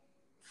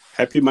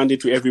Happy Monday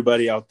to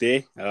everybody out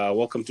there.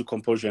 Welcome to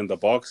Composure in the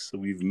Box.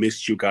 We've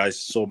missed you guys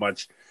so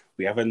much.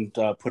 We haven't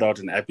put out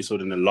an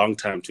episode in a long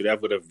time. Today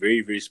I've got a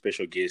very, very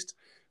special guest,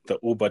 the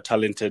uber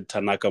talented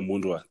Tanaka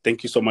Mhundwa.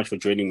 Thank you so much for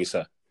joining me,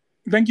 sir.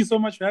 Thank you so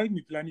much for having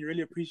me, Philani.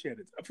 Really appreciate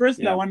it.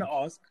 Firstly, I want to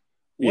ask,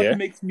 what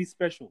makes me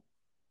special?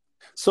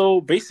 So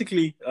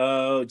basically,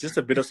 just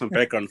a bit of some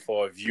background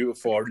for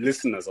our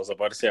listeners. I was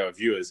about to say our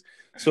viewers.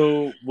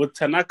 So with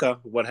Tanaka,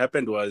 what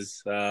happened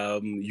was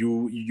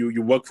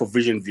you work for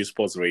Vision View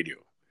Sports Radio.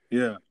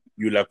 Yeah,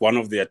 you're like one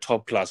of their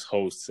top class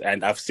hosts,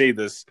 and I've said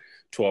this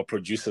to our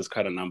producers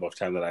quite a number of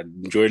times that I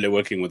enjoy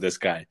working with this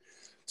guy.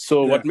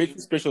 So what makes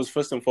it special is,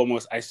 first and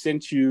foremost, I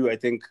sent you, I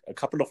think a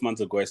couple of months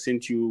ago, I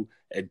sent you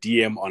a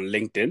DM on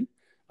LinkedIn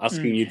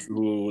asking you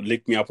to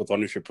link me up with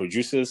one of your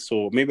producers.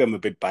 So maybe I'm a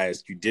bit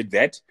biased. You did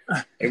that.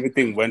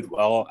 Everything went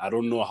well. I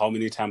don't know how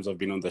many times I've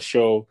been on the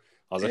show.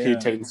 I was actually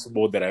telling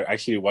Sport that I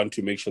actually want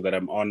to make sure that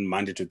I'm on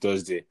Monday to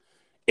Thursday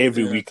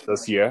every week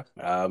this year.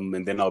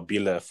 And then I'll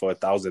bill for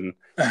 1,000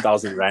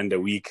 rand a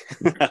week.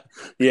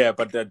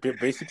 But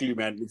basically,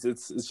 man,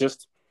 it's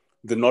just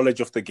the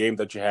knowledge of the game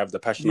that you have, the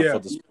passion for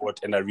the sport.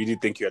 And I really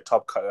think you're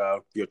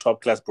a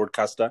top class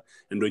broadcaster.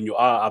 And when you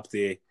are up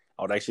there,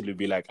 I would actually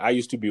be like, I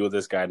used to be with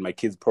this guy, and my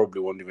kids probably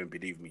won't even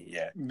believe me.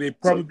 Yeah, they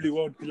probably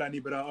won't,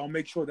 Philani, but I'll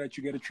make sure that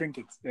you get a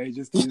trinket.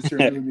 Just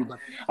remember me. But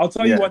I'll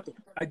tell you what,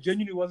 I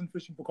genuinely wasn't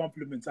fishing for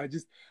compliments. I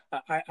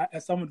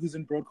as someone who's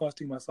in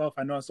broadcasting myself,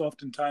 I know I so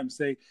oftentimes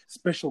say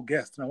special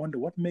guest, and I wonder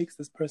what makes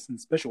this person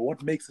special.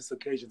 What makes this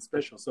occasion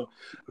special? So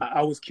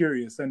I was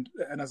curious, and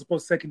I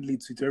suppose secondly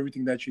to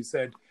everything that you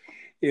said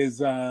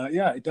is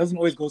it doesn't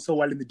always go so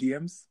well in the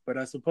DMs, but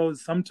I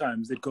suppose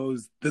sometimes it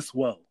goes this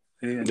well.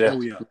 And here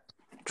we are.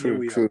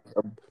 True.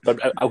 But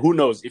who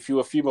knows? If you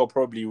were female,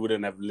 probably you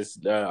wouldn't have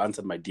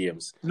answered my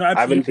DMs. No,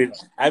 absolutely.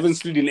 I haven't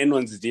slid in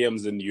anyone's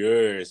DMs in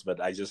years,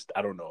 but I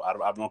don't know.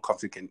 I'm not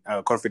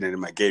confident in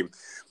my game.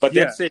 But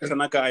that said,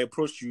 Tanaka, I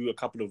approached you a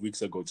couple of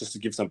weeks ago just to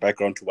give some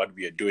background to what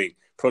we are doing.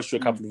 Approached you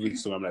a couple of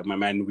weeks ago. I'm like, my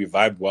man, we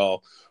vibe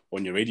well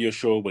on your radio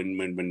show when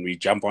we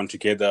jump on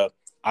together.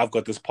 I've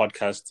got this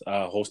podcast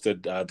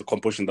hosted, the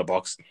Composure in the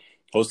Box,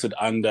 hosted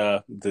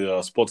under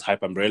the Sports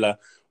Hype umbrella.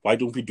 Why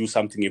don't we do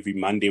something every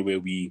Monday where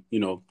we,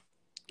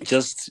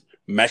 just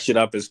mash it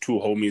up as two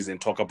homies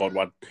and talk about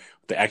what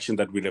the action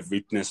that we'll have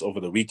witnessed over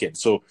the weekend.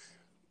 So,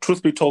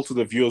 truth be told to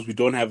the viewers, we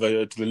don't have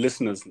to the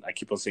listeners. I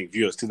keep on saying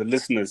viewers. To the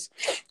listeners,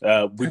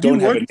 we don't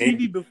have a name. Have you worked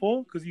TV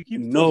before? Because you keep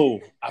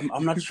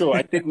I'm not sure.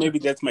 I think maybe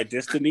that's my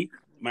destiny.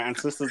 My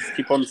ancestors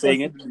keep on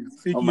saying it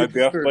on my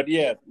behalf. But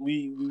yeah,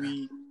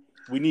 we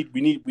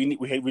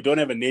don't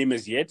have a name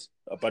as yet,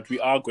 but we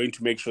are going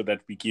to make sure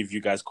that we give you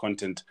guys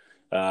content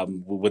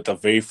with the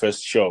very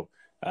first show.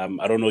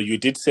 I don't know. You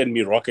did send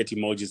me rocket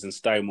emojis and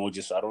star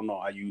emojis. So I don't know.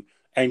 Are you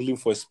angling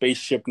for a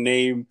spaceship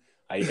name?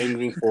 Are you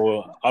angling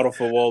for out of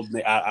a world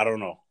name? I don't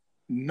know.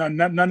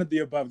 None of the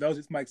above. That was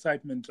just my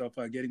excitement of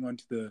getting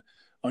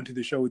onto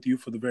the show with you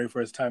for the very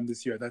first time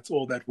this year. That's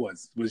all that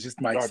was. It was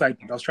just my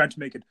excitement. I was trying to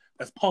make it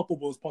as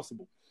palpable as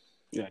possible.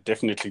 Yeah,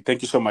 definitely.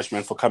 Thank you so much,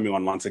 man, for coming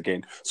on once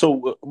again.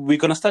 So we're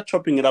going to start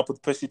chopping it up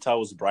with Percy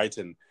Tau's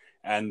Brighton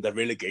and the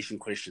relegation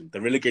question.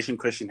 The relegation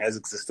question has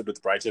existed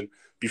with Brighton.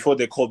 Before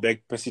they called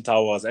back Percy Tau,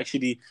 I was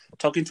actually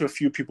talking to a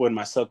few people in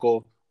my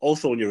circle,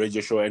 also on your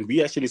radio show, and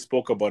we actually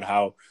spoke about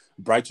how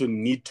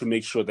Brighton need to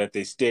make sure that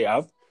they stay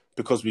up,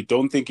 because we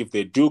don't think if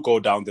they do go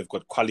down, they've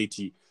got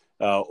quality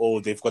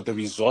or they've got the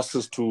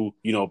resources to,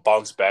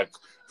 bounce back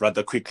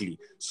rather quickly.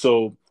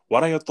 So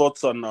what are your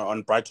thoughts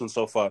on Brighton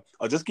so far?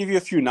 I'll just give you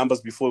a few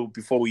numbers before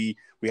we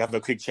have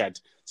a quick chat.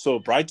 So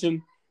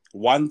Brighton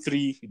won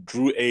 3,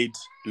 drew 8,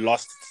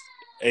 lost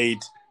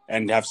 8,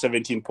 and have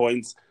 17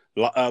 points.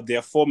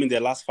 Their form in their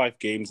last 5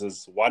 games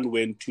is 1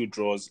 win, 2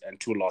 draws, and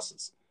 2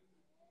 losses.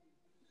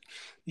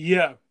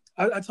 Yeah,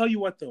 I'll tell you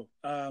what though,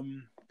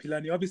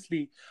 Philani,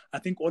 obviously, I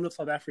think all of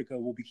South Africa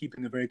will be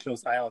keeping a very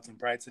close eye out on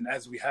Brighton,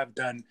 as we have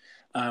done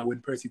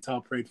when Percy Tau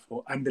played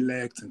for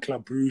Anderlecht and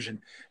Club Brugge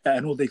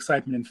and all the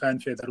excitement and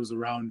fanfare that was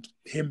around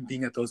him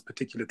being at those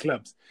particular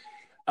clubs.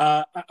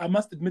 I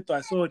must admit, though,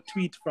 I saw a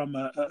tweet from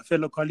a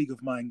fellow colleague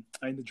of mine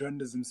in the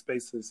journalism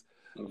spaces,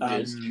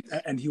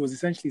 and he was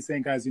essentially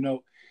saying, guys,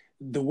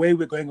 the way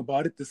we're going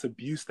about it, this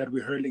abuse that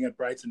we're hurling at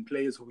Brighton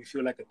players who we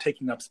feel like are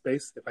taking up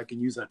space, if I can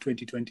use our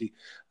 2020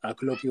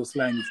 colloquial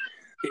slangs,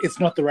 it's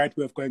not the right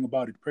way of going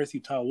about it. Percy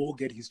Tau will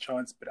get his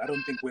chance, but I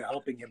don't think we're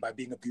helping him by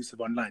being abusive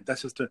online.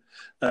 That's just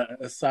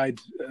a side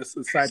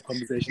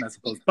conversation, I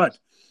suppose. But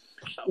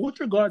with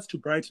regards to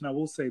Brighton, I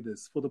will say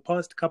this. For the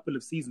past couple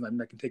of seasons,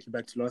 I can take you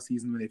back to last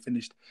season when they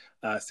finished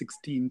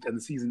 16th, and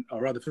the season,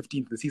 or rather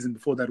 15th, the season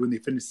before that when they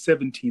finished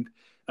 17th,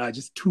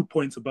 just 2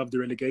 points above the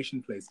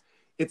relegation place.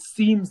 It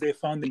seems they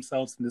found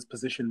themselves in this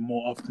position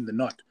more often than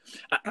not.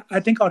 I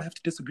think I would have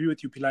to disagree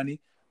with you, Philani,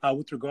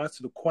 with regards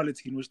to the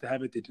quality in which they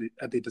have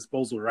at their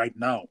disposal right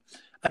now.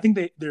 I think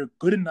they're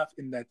good enough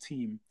in that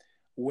team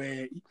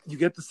where you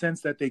get the sense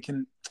that they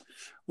can,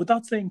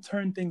 without saying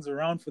turn things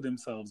around for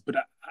themselves, but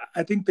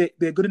I think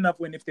they're good enough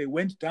when if they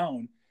went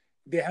down,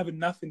 they have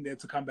enough in there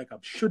to come back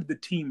up, should the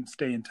team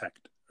stay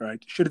intact,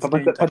 right? Should it But,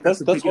 stay but, intact? but That's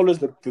that's always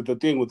the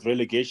thing with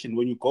relegation.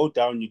 When you go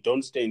down, you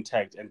don't stay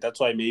intact, and that's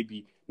why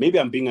maybe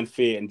I'm being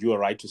unfair, and you are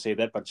right to say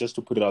that. But just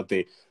to put it out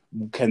there,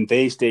 can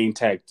they stay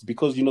intact?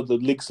 Because the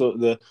leaks of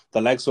the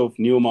likes of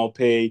Neo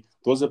Maupay,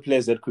 those are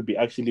players that could be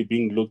actually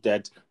being looked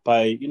at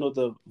by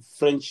the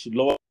French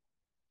lower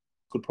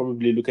could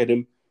probably look at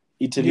him,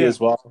 Italy Yeah. as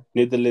well,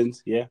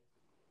 Netherlands, yeah.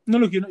 No,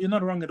 look, you're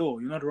not wrong at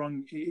all. You're not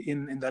wrong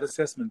in that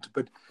assessment.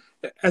 But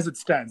as it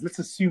stands, let's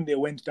assume they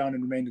went down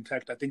and remained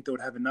intact. I think they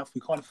would have enough.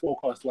 We can't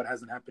forecast what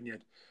hasn't happened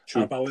yet.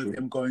 By way of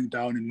them going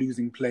down and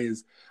losing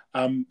players.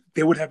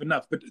 They would have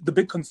enough. But the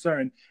big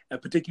concern,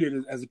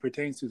 particularly as it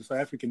pertains to the South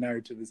African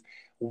narrative, is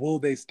will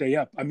they stay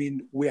up? I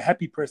mean, we're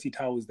happy Percy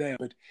Tau is there,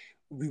 but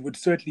we would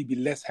certainly be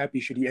less happy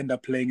should he end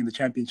up playing in the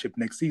championship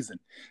next season.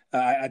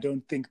 I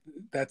don't think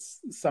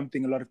that's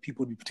something a lot of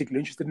people would be particularly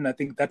interested in. I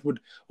think that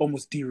would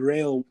almost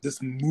derail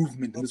this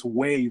movement, this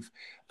wave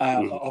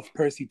of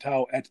Percy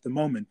Tau at the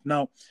moment.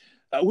 Now,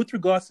 with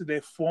regards to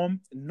their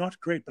form, not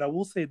great, but I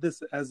will say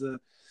this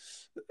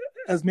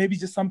as maybe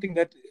just something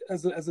that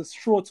as a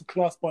straw to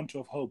clasp onto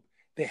of hope.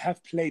 They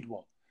have played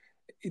well.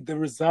 The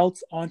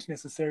results aren't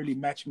necessarily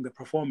matching the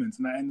performance,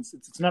 and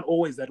it's not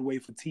always that way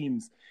for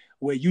teams,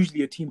 where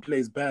usually a team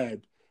plays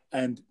bad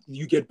and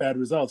you get bad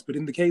results. But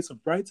in the case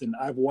of Brighton,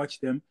 I've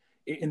watched them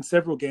in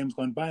several games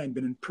gone by and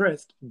been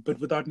impressed, but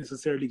without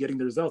necessarily getting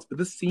the results. But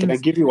this seems. Can I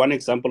give you one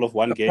example of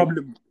one game?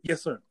 Problem.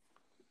 Yes, sir.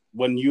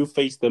 When you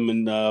faced them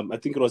in, I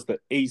think it was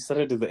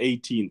Saturday the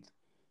 18th.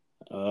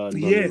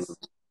 Yes. No.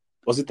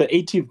 Was it the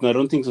 18th? No, I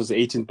don't think it was the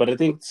 18th, but I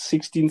think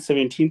 16th,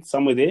 17th,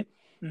 somewhere there.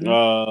 The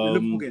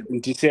Liverpool game. In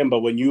December,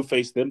 when you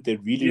faced them, they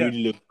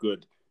really looked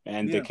good,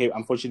 and they came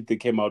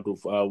out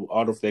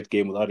of that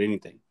game without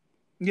anything.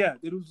 Yeah,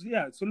 it was.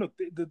 Yeah, so look,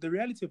 the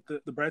reality of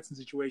the Brighton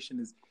situation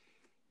is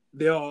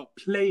they are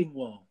playing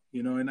well,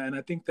 and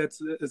I think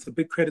it's a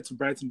big credit to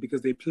Brighton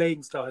because their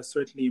playing style has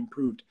certainly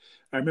improved.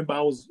 I remember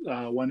I was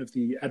one of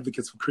the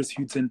advocates for Chris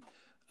Hughton.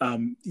 I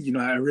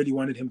really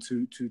wanted him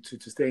to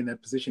stay in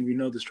that position. We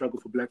know the struggle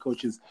for black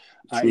coaches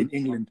in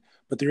England,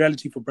 but the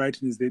reality for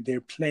Brighton is that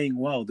they're playing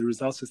well. The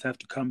results just have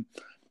to come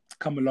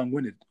along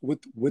with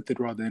it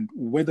rather. And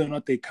whether or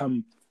not they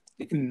come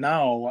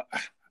now,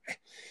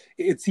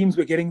 it seems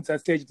we're getting to that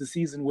stage of the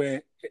season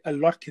where a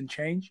lot can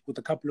change with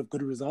a couple of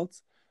good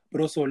results,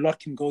 but also a lot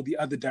can go the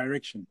other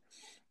direction.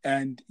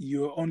 And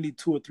you're only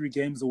 2 or 3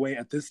 games away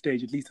at this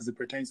stage, at least as it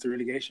pertains to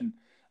relegation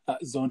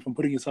zone, from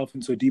putting yourself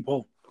into a deep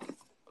hole.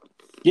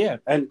 Yeah,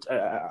 and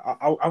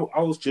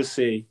I'll just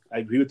say I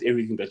agree with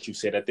everything that you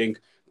said. I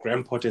think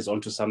Graham Potter's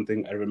onto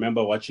something. I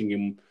remember watching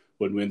him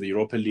when we were in the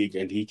Europa League,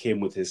 and he came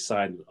with his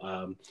son.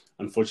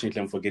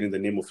 Unfortunately, I'm forgetting the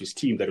name of his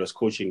team that was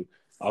coaching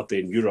out there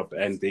in Europe,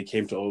 and they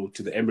came to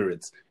the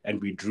Emirates,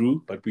 and we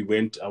drew, but we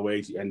went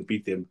away and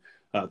beat them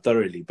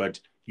thoroughly. But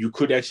you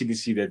could actually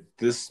see that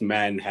this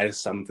man has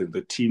something.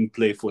 The team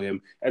play for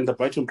him, and the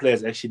Brighton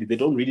players they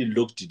don't really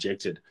look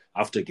dejected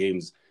after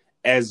games,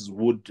 as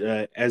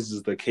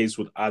is the case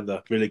with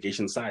other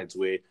relegation sides,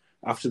 where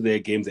after their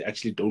game they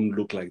actually don't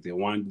look like they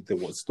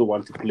still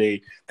want to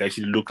play. They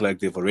actually look like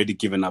they've already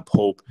given up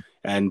hope,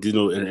 and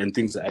and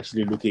things are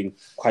actually looking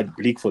quite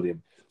bleak for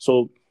them.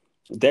 So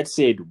that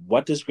said,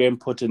 what does Graham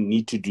Potter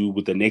need to do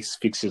with the next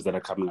fixtures that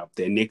are coming up?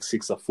 Their next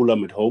 6 are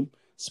Fulham at home,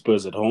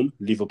 Spurs at home,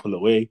 Liverpool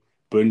away,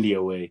 Burnley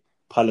away,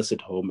 Palace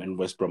at home, and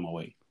West Brom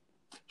away.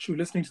 Sure,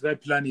 listening to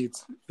that, Philani,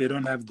 they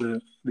don't have the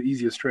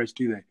easiest stretch,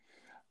 do they?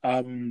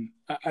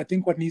 I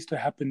think what needs to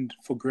happen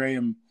for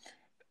Graham,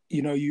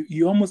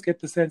 you almost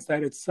get the sense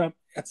that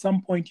at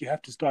some point you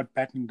have to start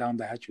battening down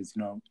the hatches,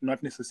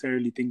 not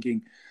necessarily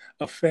thinking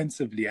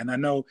offensively. And I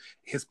know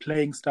his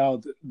playing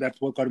style,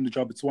 that's what got him the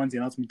job at Swansea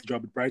and ultimately the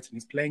job at Brighton.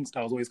 His playing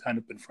style has always kind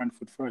of been front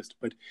foot first,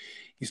 but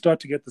you start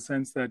to get the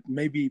sense that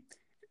maybe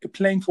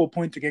playing for a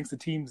point against the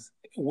teams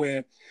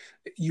where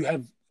you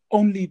have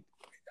only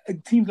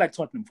teams like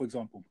Tottenham, for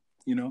example,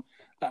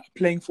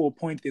 playing for a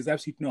point, there's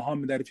absolutely no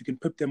harm in that if you can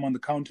put them on the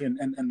counter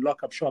and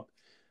lock up shop.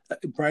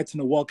 Brighton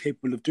are well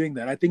capable of doing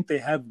that. I think they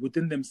have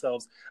within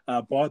themselves,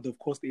 bar of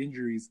course the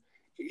injuries,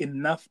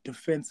 enough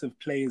defensive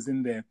players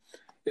in there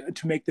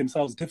to make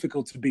themselves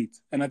difficult to beat.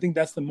 And I think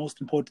that's the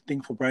most important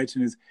thing for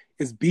Brighton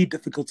is be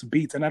difficult to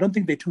beat. And I don't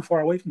think they're too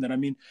far away from that. I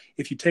mean,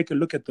 if you take a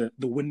look at the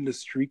winless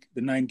streak,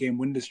 the 9-game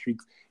winless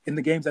streaks, in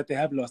the games that they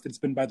have lost, it's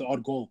been by the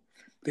odd goal.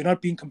 They're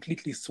not being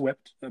completely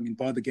swept. I mean,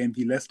 bar the game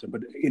v Leicester,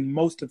 but in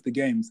most of the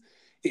games,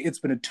 it's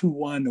been a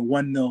 2-1, a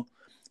 1-0.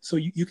 So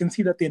you can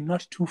see that they're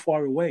not too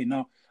far away.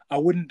 Now, I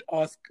wouldn't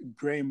ask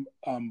Graham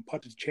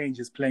Potter to change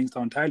his playing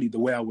style entirely the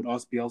way I would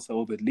ask Bielsa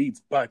over at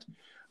Leeds, but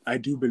I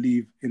do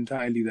believe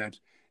entirely that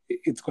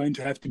it's going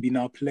to have to be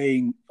now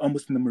playing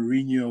almost in the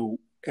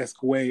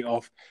Mourinho-esque way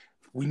of,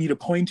 we need a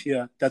point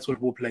here, that's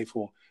what we'll play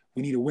for.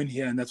 We need a win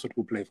here, and that's what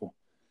we'll play for.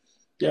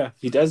 Yeah,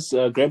 he does.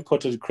 Graham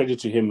Potter, credit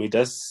to him, it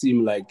does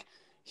seem like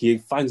he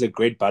finds a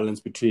great balance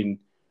between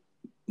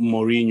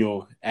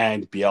Mourinho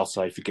and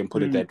Bielsa, if you can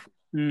put it that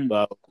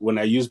way. When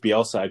I use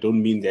Bielsa, I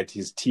don't mean that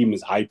his team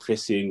is high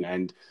pressing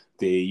and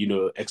they,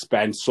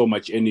 expand so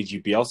much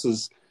energy.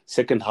 Bielsa's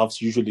second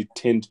halves usually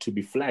tend to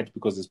be flat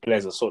because his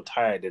players are so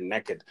tired and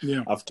knackered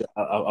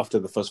after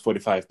the first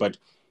 45. But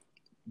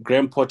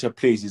Graham Potter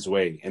plays his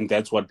way, and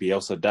that's what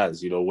Bielsa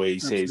does, where he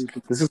says,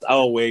 this is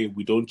our way,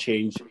 we don't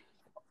change.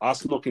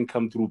 Arsenal can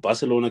come through,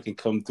 Barcelona can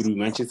come through,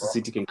 Manchester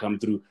City can come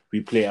through,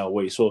 we play our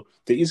way. So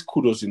there is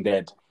kudos in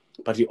that.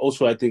 But he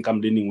also, I think I'm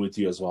leaning with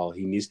you as well.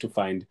 He needs to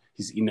find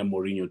his inner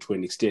Mourinho to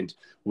an extent,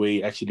 where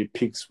he actually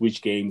picks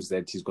which games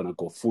that he's going to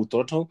go full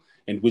throttle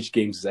and which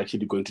games he's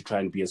actually going to try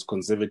and be as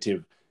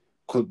conservatively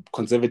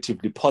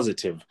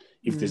positive,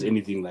 if there's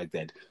anything like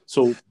that.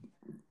 So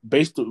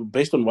based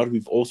on what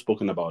we've all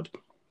spoken about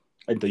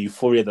and the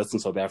euphoria that's in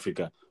South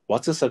Africa,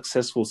 what's a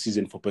successful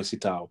season for Percy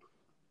Tau,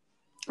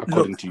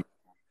 according to you?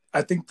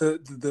 I think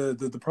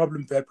the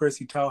problem that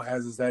Percy Tau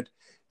has is that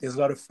there's a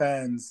lot of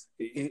fans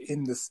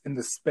in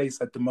this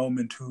space at the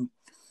moment who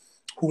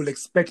will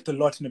expect a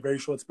lot in a very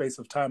short space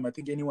of time. I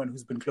think anyone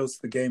who's been close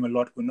to the game a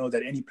lot will know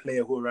that any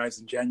player who arrives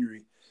in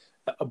January,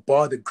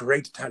 bar the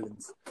great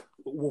talents,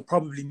 will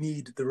probably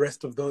need the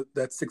rest of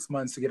that 6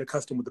 months to get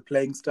accustomed with the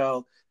playing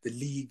style, the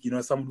league,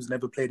 someone who's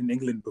never played in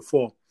England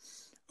before.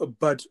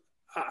 But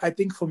I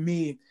think for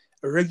me,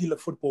 a regular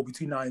football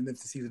between now and the end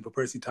of the season for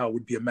Percy Tau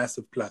would be a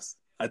massive plus.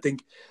 I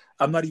think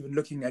I'm not even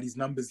looking at his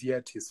numbers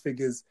yet, his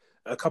figures,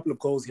 a couple of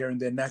goals here and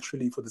there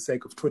naturally for the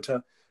sake of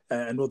Twitter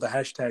and all the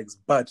hashtags.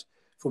 But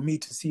for me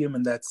to see him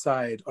in that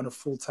side on a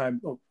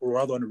full-time, or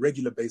rather on a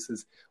regular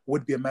basis,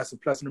 would be a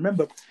massive plus. And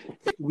remember,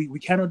 we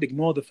cannot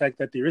ignore the fact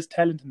that there is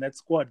talent in that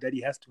squad that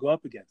he has to go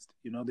up against.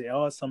 There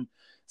are some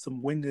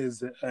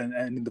wingers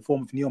and in the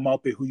form of Neo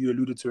Malpe, who you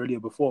alluded to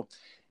earlier before.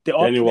 There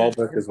are Danny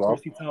Welbeck as well.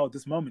 At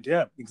this moment,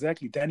 yeah,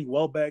 exactly. Danny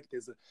Welbeck,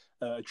 there's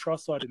a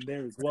Trossard in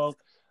there as well.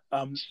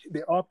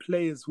 There are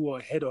players who are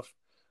ahead of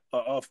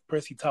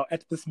Percy Tau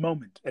at this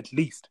moment, at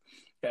least.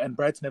 And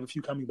Brighton have a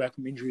few coming back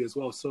from injury as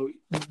well. So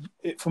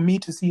for me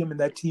to see him in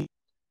that team,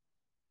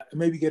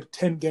 maybe get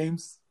 10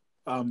 games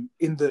from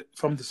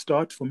the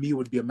start, for me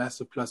would be a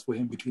massive plus for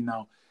him between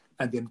now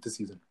and the end of the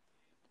season.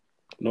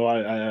 No,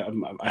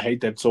 I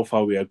hate that so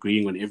far we're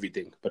agreeing on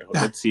everything, but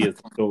let's see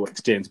it to what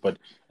extent. But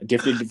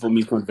definitely for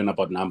me, it's not even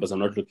about numbers. I'm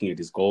not looking at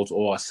his goals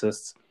or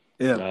assists.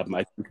 Yeah.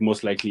 I think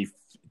most likely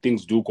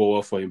things do go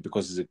well for him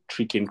because he's a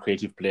tricky and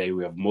creative player.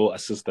 We have more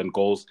assists than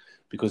goals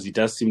because he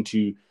does seem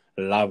to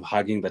love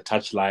hugging the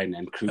touchline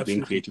and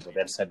being creative on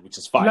that side, which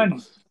is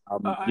fine.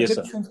 I get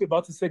the sense we're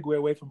about to segue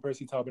away from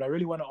Percy Tau, but I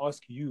really want to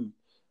ask you,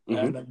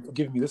 and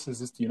forgive me, this is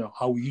just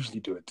how we usually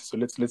do it. So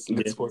let's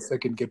for a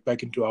second get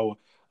back into our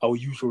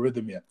usual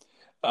rhythm here.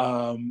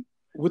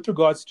 With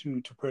regards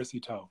to Percy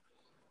Tau,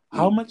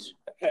 how much,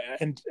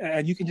 and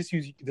you can just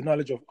use the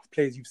knowledge of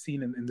players you've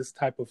seen in this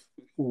type of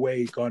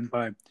way gone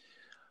by,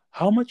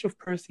 how much of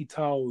Percy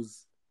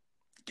Tau's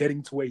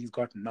getting to where he's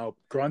gotten now,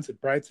 granted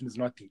Brighton is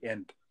not the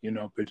end,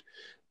 but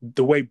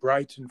the way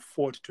Brighton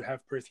fought to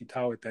have Percy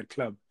Tau at that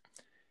club,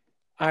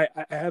 I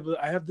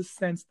have this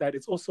sense that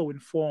it's also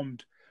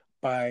informed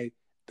by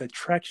the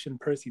traction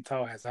Percy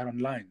Tau has had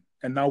online.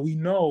 And now we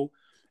know,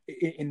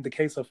 in the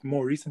case of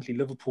more recently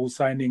Liverpool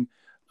signing,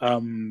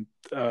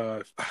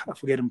 I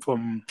forget him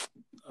from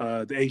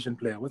the Asian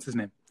player. What's his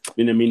name?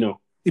 Minamino.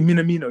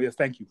 Yes,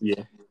 thank you.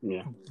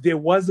 Yeah. There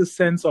was a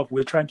sense of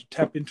we're trying to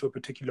tap into a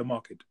particular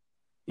market.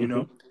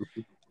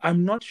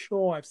 I'm not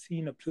sure I've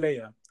seen a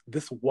player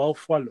this well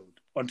followed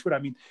on Twitter. I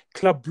mean,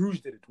 Club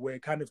Brugge did it, where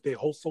kind of their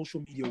whole social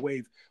media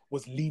wave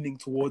was leaning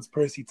towards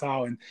Percy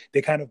Tau, and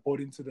they kind of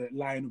bought into the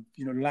line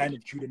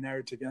of Judah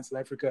narrative in South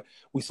Africa.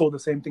 We saw the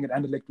same thing at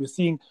Anderlecht. We're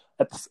seeing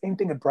the same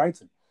thing at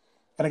Brighton.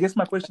 And I guess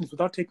my question is,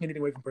 without taking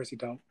anything away from Percy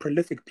Tau,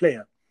 prolific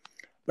player,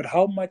 but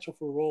how much of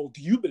a role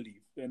do you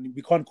believe, and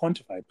we can't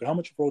quantify it, but how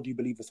much of a role do you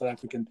believe the South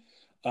African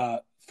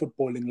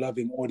footballing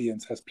loving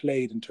audience has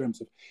played in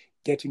terms of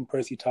getting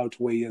Percy Tau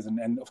to where he is?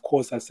 And of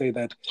course, I say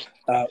that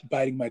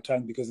biting my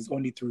tongue because it's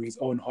only through his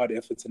own hard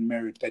efforts and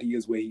merit that he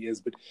is where he is.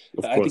 But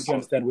I think you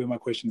understand where my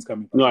question is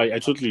coming from. No, I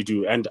totally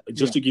do. And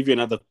just to give you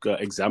another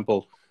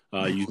example,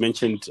 you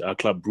mentioned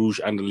Club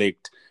Brugge,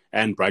 Anderlecht,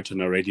 and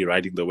Brighton already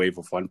riding the wave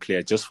of one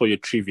player. Just for your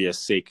trivia's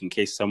sake, in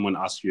case someone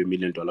asks you $1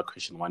 million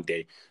question one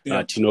day,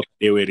 Tino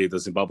Kadewere, the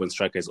Zimbabwean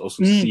striker, is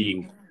also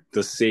seeing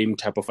the same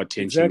type of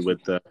attention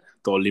with the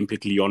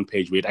Olympic Lyon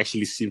page, where it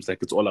actually seems like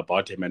it's all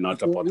about him and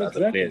not about the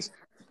other players.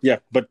 Yeah,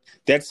 but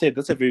that said,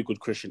 that's a very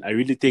good question. I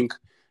really think,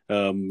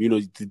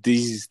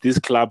 these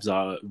clubs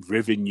are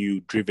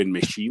revenue-driven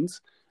machines.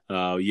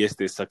 Yes,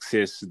 there's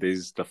success.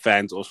 There's the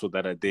fans also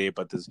that are there,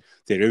 but there's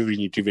the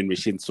revenue-driven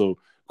machine. So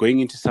going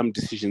into some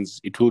decisions,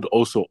 it would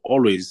also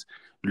always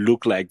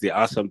look like there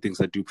are some things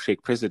that do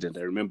take precedent.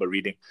 I remember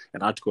reading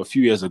an article a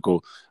few years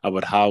ago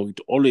about how it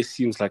always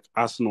seems like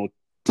Arsenal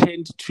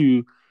tend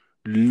to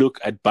look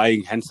at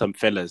buying handsome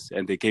fellas,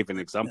 and they gave an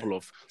example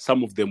of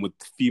some of them with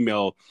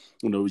female,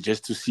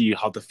 just to see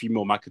how the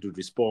female market would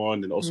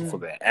respond, and also for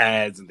their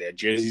ads and their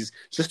jerseys,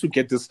 just to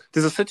get this.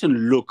 There's a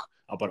certain look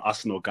about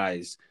Arsenal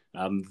guys,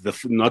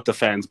 not the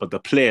fans, but the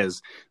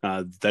players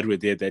that were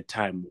there at that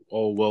time,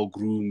 all well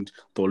groomed,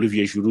 the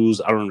Olivier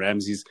Giroud's, Aaron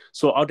Ramsey's.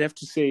 So I'd have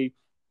to say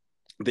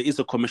there is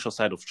a commercial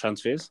side of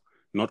transfers.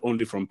 not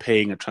only from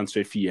paying a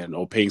transfer fee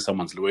or paying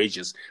someone's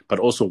wages, but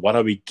also what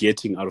are we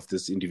getting out of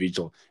this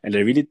individual? And I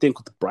really think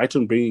with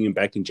Brighton bringing him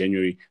back in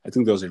January, I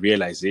think there was a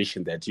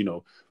realization that,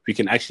 we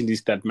can actually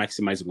start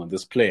maximizing on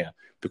this player,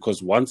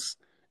 because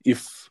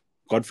if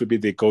God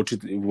forbid they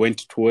were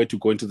to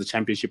go into the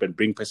championship and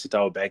bring Percy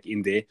Tau back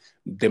in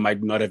there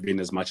might not have been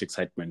as much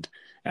excitement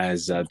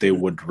as they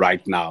would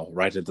right now,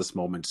 right at this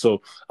moment.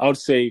 So I would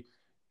say,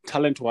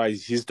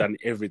 talent-wise, he's done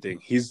everything.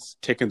 He's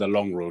taken the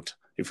long road,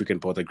 if we can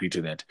both agree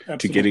to that,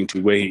 to getting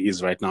to where he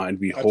is right now. And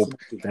we hope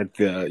that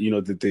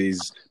that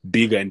there's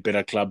bigger and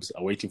better clubs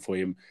are waiting for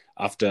him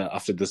after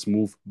this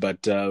move.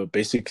 But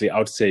basically, I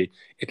would say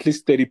at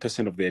least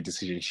 30% of their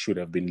decisions should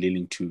have been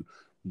leaning to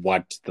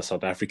what the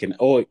South African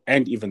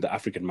and even the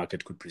African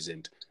market could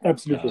present.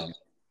 Absolutely.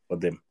 For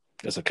them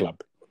as a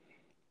club.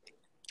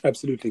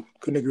 Absolutely.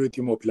 Couldn't agree with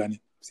you more, Philani.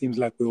 Seems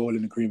like we're all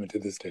in agreement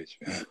at this stage.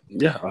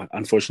 Yeah,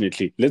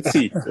 unfortunately. Let's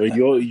see.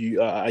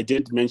 I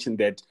did mention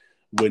that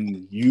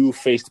when you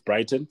faced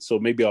Brighton, so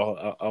maybe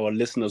our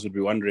listeners would be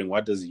wondering,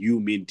 what does you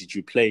mean? Did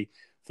you play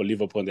for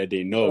Liverpool that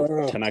day?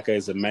 No, Tanaka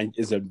is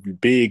a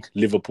big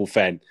Liverpool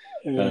fan,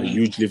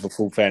 huge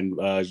Liverpool fan,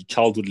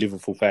 childhood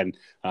Liverpool fan,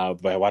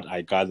 by what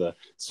I gather.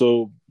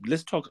 So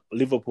let's talk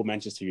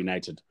Liverpool-Manchester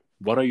United.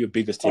 What are your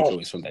biggest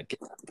takeaways from that game?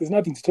 There's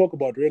nothing to talk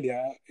about, really.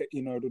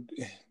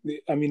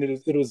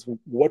 It was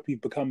what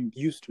we've become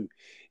used to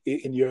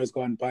in years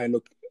gone by.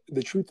 Look,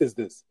 the truth is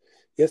this.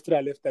 Yesterday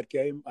I left that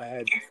game. I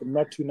had some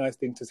not too nice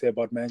things to say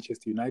about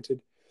Manchester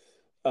United.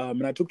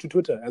 And I took to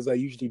Twitter, as I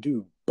usually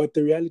do. But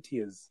the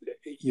reality is,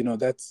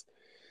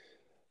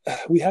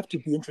 we have to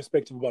be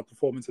introspective about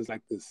performances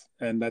like this.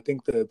 And I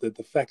think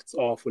the facts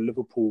are, for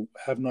Liverpool,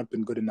 have not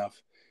been good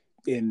enough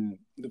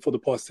for the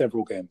past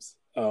several games.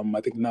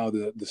 I think now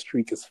the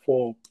streak is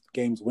 4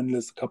 games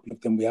winless. A couple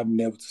of them we haven't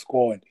been able to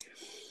score. And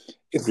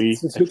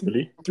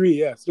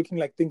it's looking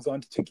like things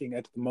aren't ticking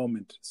at the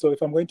moment. So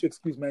if I'm going to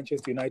excuse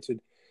Manchester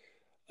United,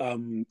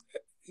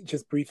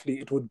 just briefly,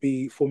 it would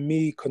be, for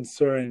me,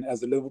 concern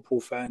as a Liverpool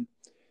fan,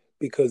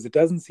 because it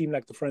doesn't seem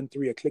like the front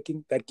three are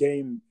clicking. That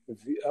game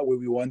where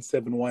we won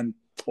 7-1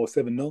 or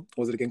 7-0,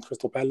 was it against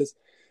Crystal Palace?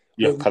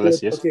 Yeah,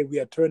 Palace, yes. Okay, we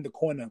had turned the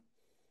corner.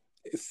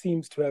 It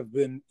seems to have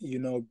been,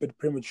 a bit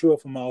premature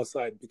from our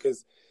side,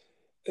 because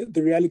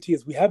the reality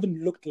is we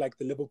haven't looked like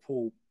the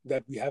Liverpool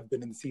that we have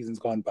been in the seasons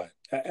gone by.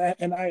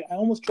 And I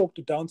almost chalked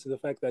it down to the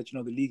fact that,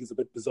 the league is a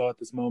bit bizarre at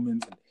this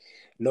moment, and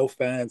no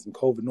fans and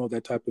COVID and all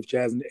that type of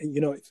jazz. And,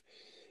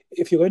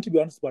 if you're going to be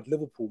honest about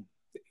Liverpool,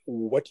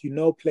 what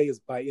players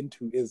buy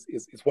into is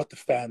what the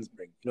fans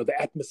bring,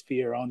 the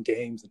atmosphere around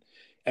games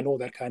and all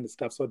that kind of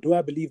stuff. So do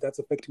I believe that's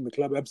affecting the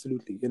club?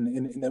 Absolutely.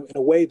 In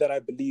a way that I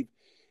believe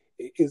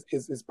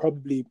is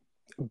probably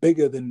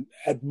bigger than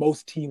at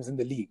most teams in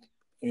the league.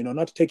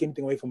 Not to take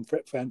anything away from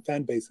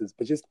fan bases,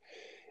 but just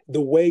the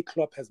way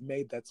Klopp has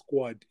made that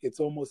squad, it's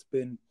almost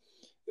been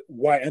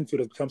why Anfield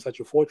has become such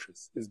a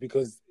fortress, is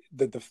because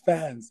the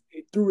fans,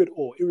 through it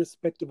all,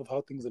 irrespective of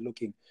how things are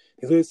looking,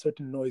 there's always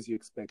certain noise you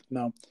expect.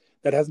 Now,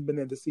 that hasn't been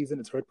there this season.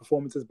 It's hurt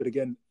performances, but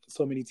again,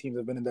 so many teams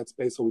have been in that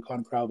space, so we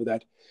can't cry over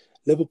that.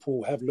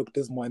 Liverpool have looked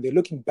dismal, and they're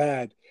looking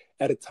bad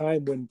at a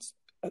time when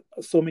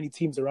so many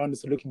teams around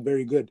us are looking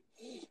very good,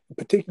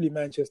 particularly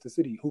Manchester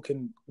City, who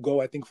can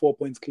go, I think, 4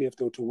 points clear if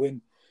they were to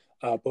win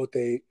both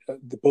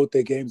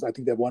their games. I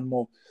think they have one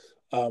more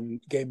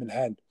game in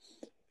hand.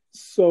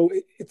 So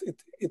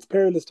it's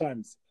perilous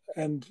times.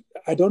 And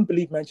I don't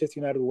believe Manchester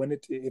United will win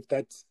it, if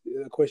that's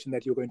a question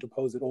that you're going to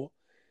pose at all.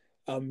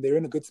 They're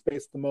in a good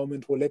space at the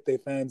moment. We'll let their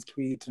fans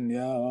tweet and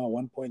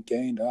 1 point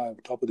gained,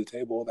 top of the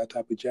table, all that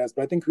type of jazz.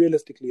 But I think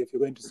realistically, if you're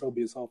going to sober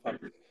yourself up,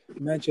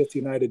 Manchester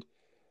United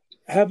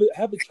have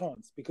a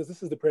chance, because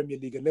this is the Premier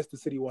League. Unless the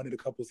City won it a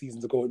couple of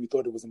seasons ago and we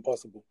thought it was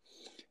impossible,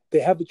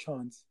 they have a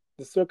chance.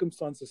 The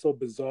circumstances are so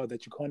bizarre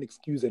that you can't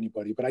excuse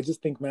anybody. But I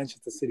just think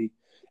Manchester City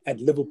and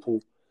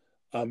Liverpool,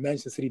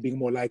 Manchester City being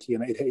more likely,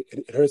 and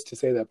it hurts to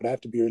say that, but I have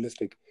to be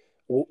realistic,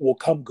 will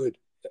come good.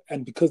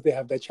 And because they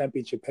have that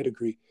championship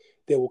pedigree,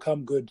 they will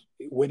come good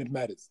when it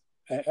matters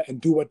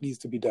and do what needs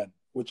to be done,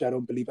 which I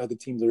don't believe other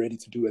teams are ready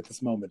to do at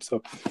this moment.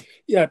 So,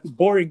 yeah,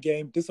 boring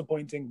game,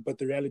 disappointing, but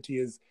the reality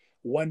is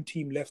one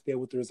team left there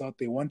with the result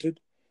they wanted,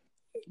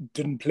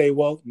 didn't play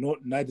well.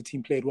 Neither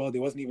team played well.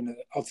 There wasn't even an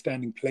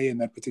outstanding play in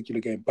that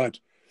particular game. But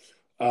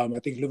I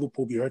think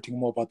Liverpool will be hurting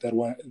more about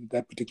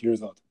that particular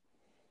result.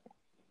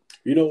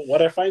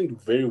 What I find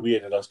very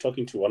weird, and I was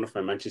talking to one of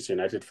my Manchester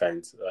United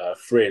fans, a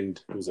friend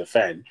who's a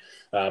fan.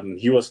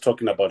 He was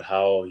talking about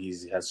how he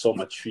has so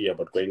much fear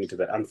about going into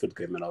that Anfield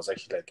game. And I was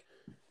actually like,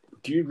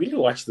 do you really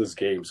watch those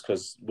games?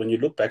 Because when you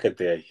look back at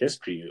their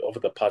history over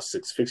the past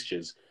 6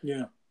 fixtures,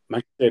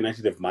 Manchester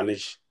United have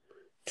managed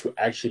to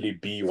actually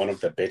be one of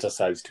the better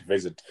sides to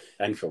visit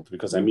Anfield.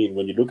 Because, when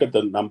you look at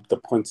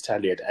the points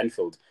tally at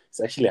Anfield,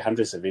 it's actually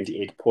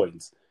 178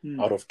 points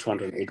out of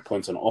 208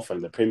 points on offer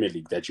in the Premier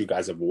League that you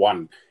guys have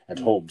won at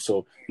home.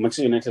 So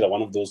Manchester United are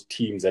one of those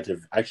teams that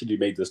have actually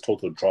made this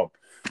total drop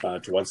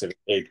to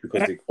 178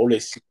 because they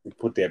always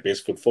put their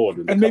best foot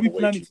forward. And maybe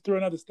planning to throw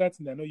another stats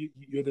in there. I know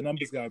you're the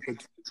numbers guy,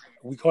 but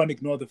we can't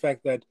ignore the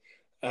fact that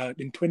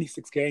in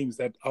 26 games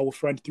that our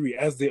front three,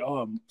 as they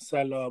are,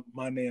 Salah,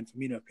 Mane, and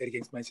Firmino, have played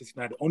against Manchester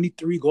United. Only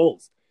 3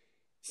 goals.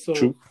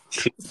 So,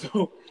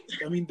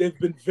 I mean, they've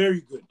been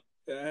very good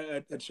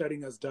at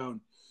shutting us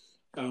down.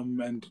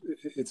 And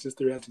it's just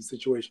the reality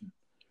situation.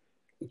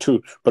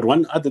 True. But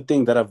one other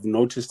thing that I've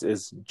noticed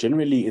is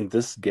generally in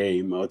this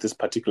game or this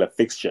particular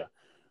fixture,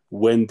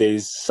 when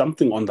there's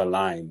something on the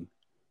line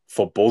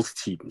for both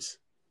teams,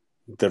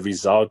 the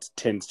result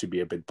tends to be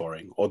a bit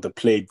boring, or the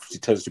play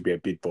tends to be a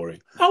bit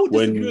boring. I would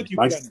disagree with you,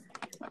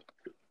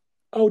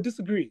 I would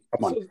disagree.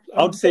 Come on.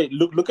 I would say,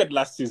 look at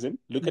last season.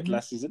 Look at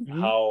last season,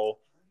 how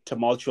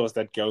tumultuous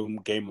that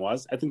game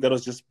was. I think that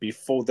was just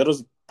before. That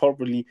was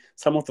probably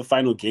some of the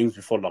final games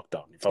before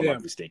lockdown, if I'm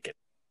not mistaken,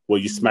 where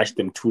you smashed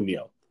them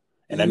 2-0.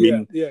 And I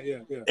mean,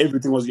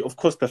 everything was, of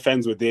course, the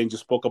fans were there and you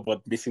spoke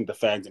about missing the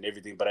fans and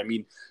everything. But I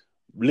mean,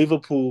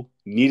 Liverpool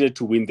needed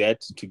to win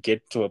that to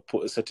get to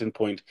a certain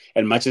point.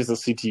 And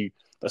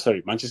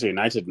Manchester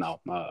United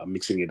now, I'm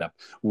mixing it up,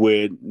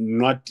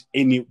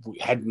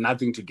 had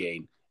nothing to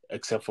gain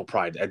except for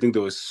pride. I think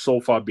they were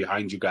so far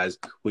behind you guys.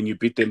 When you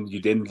beat them,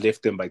 you then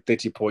left them by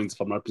 30 points,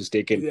 if I'm not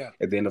mistaken,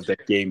 at the end of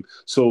that game.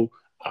 So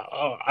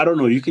I don't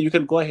know. You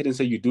can go ahead and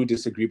say you do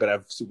disagree,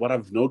 but what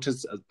I've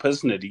noticed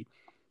personally,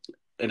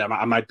 and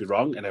I might be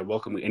wrong, and I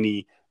welcome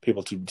any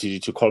people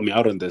to call me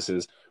out on this,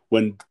 is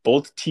when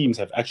both teams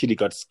have actually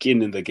got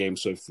skin in the game.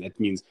 So if that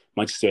means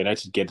Manchester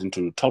United get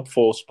into the top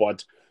 4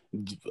 spot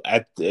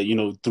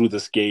through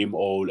this game,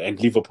 and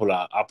Liverpool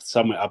are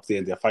somewhere up there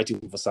and they're fighting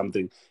for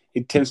something,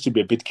 it tends to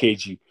be a bit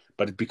cagey,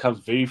 but it becomes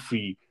very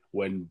free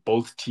when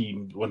one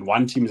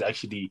team is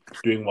actually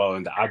doing well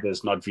and the other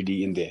is not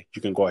really in there.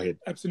 You can go ahead.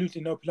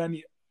 Absolutely. No,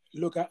 Philani,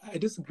 look, I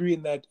disagree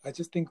in that. I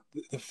just think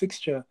the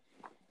fixture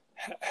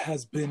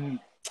hasn't been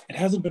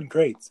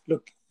great.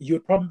 Look,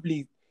 you'd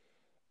probably,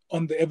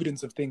 on the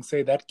evidence of things,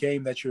 say that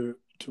game that you're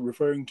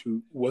referring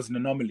to was an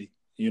anomaly,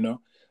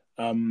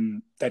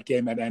 that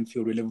game at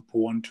Anfield where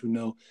Liverpool won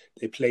 2-0,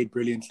 they played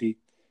brilliantly.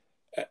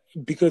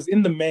 Because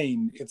in the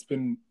main, it's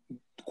been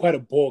quite a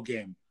bore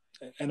game.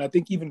 And I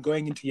think even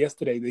going into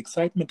yesterday, the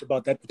excitement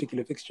about that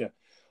particular fixture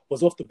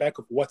was off the back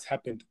of what's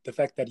happened. The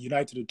fact that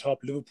United are top,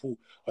 Liverpool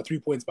are 3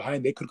 points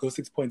behind, they could go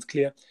 6 points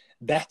clear.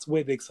 That's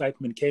where the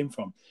excitement came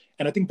from.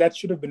 And I think that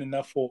should have been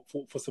enough for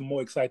some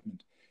more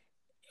excitement.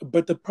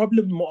 But the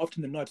problem more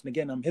often than not, and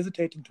again, I'm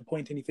hesitating to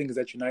point any fingers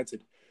at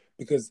United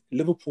because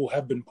Liverpool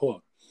have been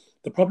poor.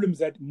 The problem is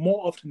that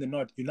more often than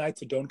not,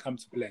 United don't come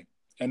to play.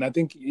 And I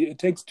think it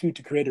takes 2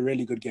 to create a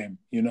really good game,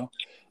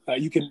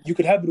 You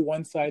could have it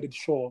one-sided,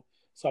 sure,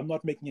 so I'm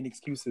not making any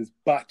excuses,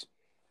 but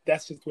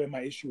that's just where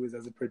my issue is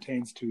as it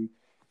pertains to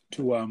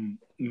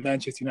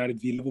Manchester United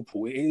v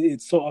Liverpool.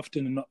 It's so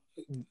often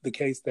the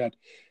case that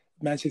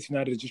Manchester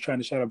United is just trying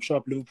to shut up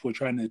shop, Liverpool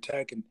trying to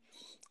attack, and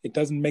it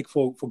doesn't make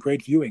for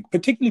great viewing,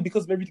 particularly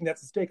because of everything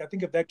that's at stake. I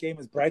think if that game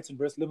is Brighton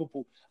versus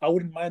Liverpool, I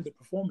wouldn't mind the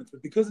performance.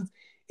 But because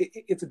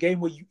it's a game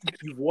where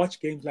you've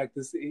watched games like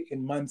this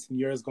in months and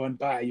years gone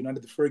by,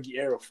 under the Fergie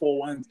era,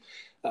 4-1,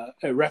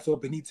 Rafael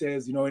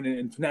Benitez,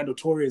 and Fernando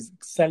Torres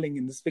excelling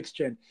in this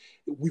fixture. And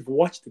we've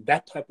watched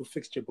that type of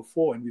fixture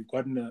before, and we've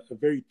gotten a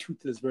very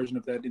toothless version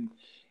of that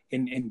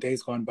in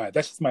days gone by.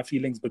 That's just my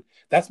feelings, but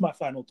that's my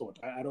final thought.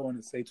 I don't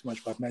want to say too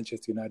much about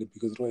Manchester United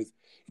because it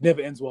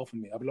never ends well for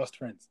me. I've lost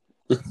friends.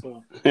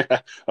 So.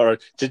 All right.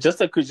 Just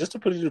to put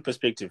it into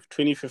perspective,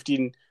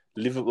 2015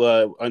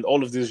 Liverpool and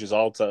all of these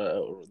results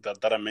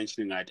that I'm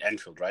mentioning at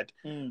Anfield, right?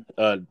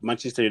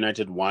 Manchester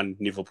United 1,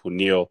 Liverpool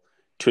 0.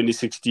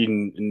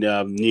 2016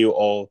 0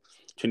 all.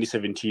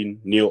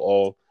 2017 0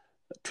 all.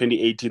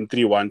 2018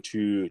 3-1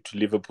 to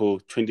Liverpool.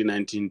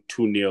 2019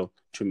 2-0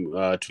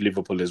 to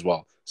Liverpool as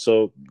well.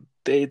 So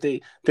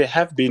they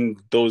have been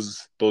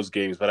those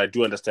games, but I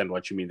do understand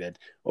what you mean. That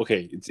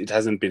it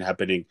hasn't been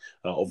happening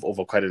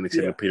over quite an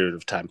extended period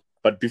of time.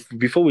 But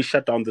before we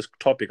shut down this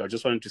topic, I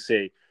just wanted to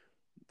say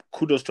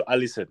kudos to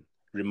Alisson,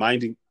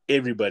 reminding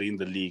everybody in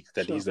the league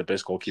that he's the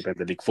best goalkeeper in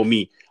the league. For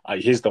me,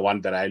 he's the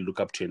one that I look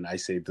up to, and I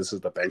say this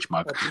is the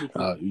benchmark,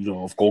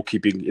 of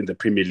goalkeeping in the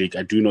Premier League.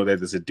 I do know that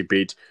there's a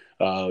debate,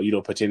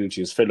 pertaining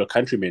to his fellow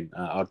countrymen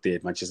out there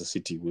at Manchester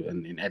City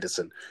in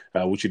Edison,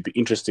 which would be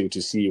interesting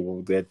to see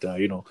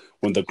that,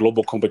 when the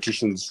global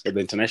competitions, the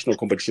international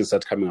competitions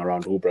start coming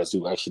around, who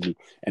Brazil actually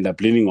end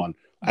up leaning on.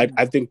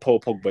 I think Paul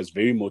Pogba is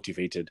very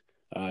motivated.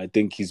 I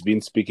think he's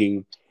been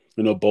speaking,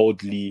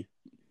 boldly,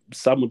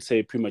 some would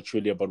say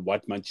prematurely, about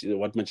what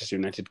Manchester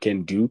United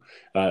can do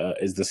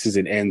as the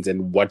season ends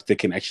and what they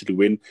can actually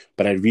win.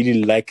 But I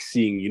really like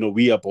seeing,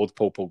 we are both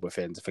Paul Pogba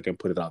fans, if I can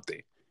put it out there.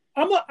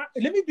 I'm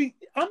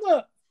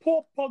a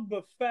Paul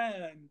Pogba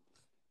fan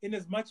in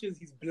as much as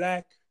he's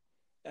black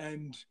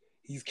and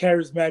he's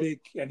charismatic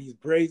and he's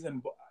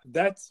brazen.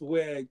 That's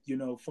where,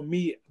 for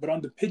me, but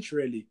on the pitch,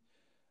 really,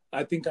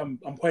 I think I'm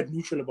quite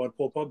neutral about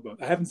Paul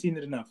Pogba. I haven't seen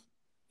it enough.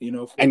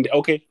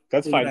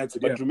 That's fine.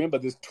 United, but remember,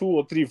 there's 2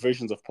 or 3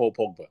 versions of Paul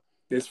Pogba.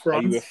 There's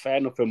France. Are you a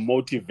fan of a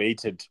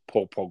motivated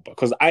Paul Pogba?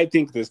 Because I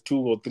think there's 2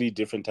 or 3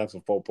 different types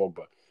of Paul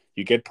Pogba.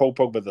 You get Paul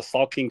Pogba, the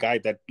sulking guy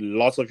that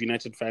lots of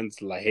United fans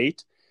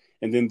hate.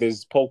 And then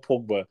there's Paul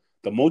Pogba,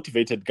 the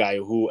motivated guy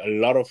who a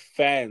lot of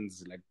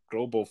fans, like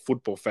global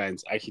football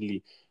fans,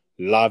 actually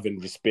love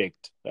and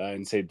respect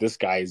and say this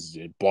guy is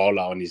a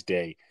baller on his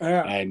day.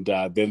 And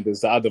then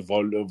there's the other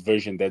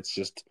version that's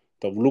just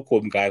the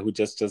lukewarm guy who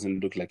just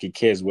doesn't look like he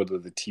cares whether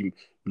the team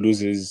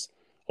loses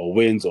or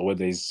wins or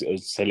whether he's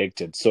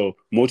selected. So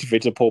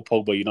motivated Paul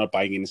Pogba, you're not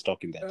buying any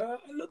stock in that.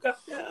 Look,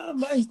 I'm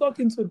buying stock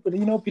into it, but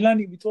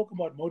Philani, we talk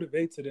about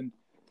motivated, and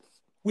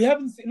we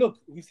haven't seen. Look,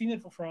 we've seen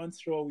it for France.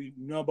 Sure, we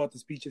know about the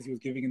speeches he was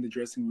giving in the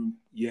dressing room.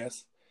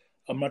 Yes,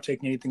 I'm not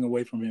taking anything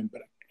away from him,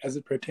 but as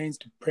it pertains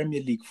to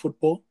Premier League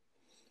football,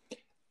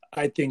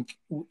 I think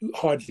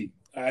hardly.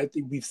 I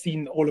think we've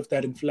seen all of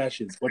that in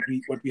flashes. What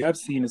we have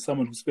seen is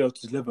someone who's failed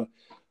to deliver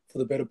for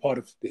the better part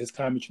of his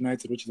time at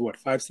United, which is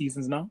 5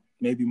 seasons now,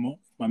 maybe more.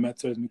 If my math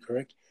serves me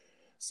correct.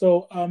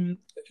 So,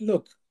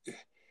 look,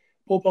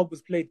 Paul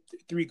Pogba's played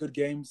 3 good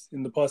games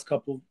in the past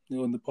couple,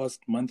 in the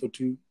past month or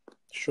two.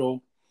 Sure,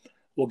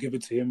 we'll give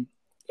it to him.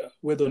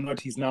 Whether or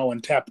not he's now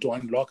untapped or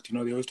unlocked, they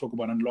always talk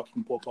about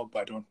unlocking Paul Pogba.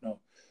 I don't know.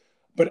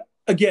 But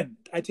again,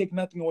 I take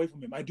nothing away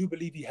from him. I do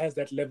believe he has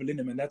that level in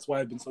him, and that's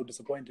why I've been so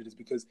disappointed, is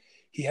because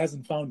he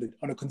hasn't found it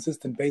on a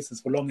consistent basis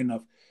for long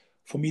enough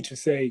for me to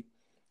say,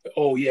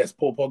 oh, yes,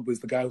 Paul Pogba is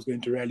the guy who's going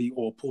to rally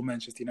or pull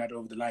Manchester United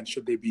over the line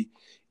should they be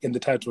in the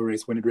title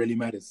race when it really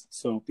matters.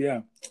 So,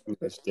 yeah.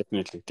 Yes,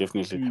 definitely.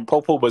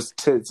 Paul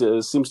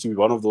Pogba seems to be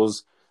one of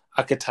those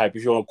archetype.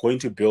 If you're going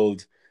to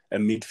build a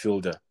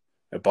midfielder,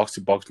 a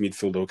box-to-box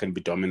midfielder who can be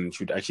dominant,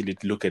 you'd actually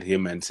look at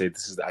him and say,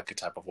 this is the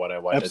archetype of what I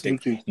want.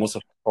 Absolutely. I think most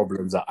of the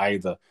problems are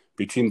either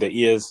between the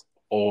ears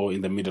or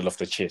in the middle of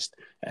the chest.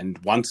 And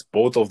once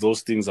both of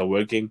those things are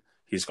working,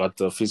 he's got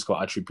the physical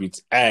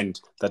attributes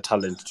and the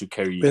talent to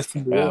carry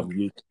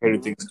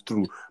things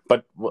through.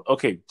 But,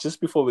 okay,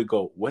 just before we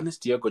go, when is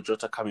Diogo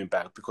Jota coming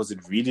back? Because it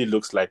really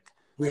looks like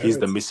he's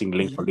the missing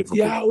link for Liverpool.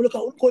 Yeah, look, I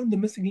wouldn't call him the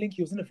missing link.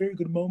 He was in a very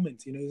good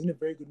moment. He was in a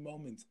very good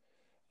moment.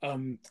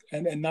 And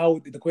now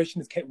the question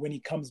is, when he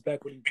comes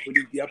back, will he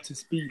be up to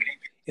speed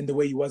in the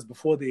way he was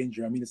before the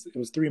injury? I mean, it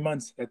was 3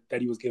 months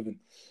that he was given.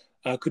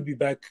 Could be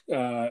back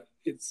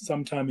it's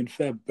sometime in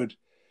Feb, but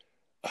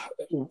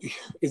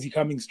is he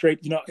coming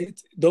straight?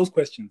 Those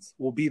questions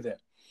will be there.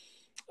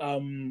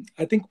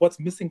 I think what's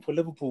missing for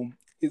Liverpool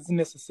isn't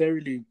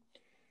necessarily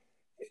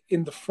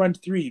in the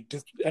front three.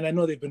 And I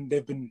know they've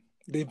been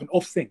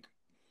off sync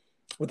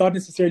without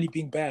necessarily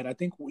being bad. I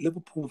think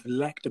Liverpool have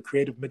lacked a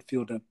creative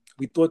midfielder.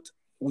 We thought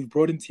we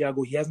brought in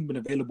Thiago. He hasn't been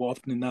available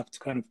often enough to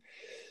kind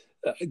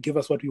of give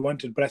us what we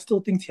wanted. But I still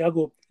think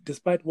Thiago,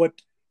 despite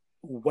what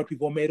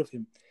we've all made of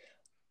him,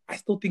 I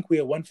still think we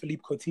are one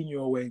Philippe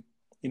Coutinho away.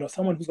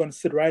 Someone who's going to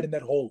sit right in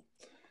that hole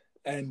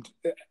and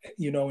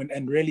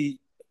really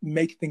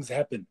make things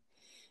happen.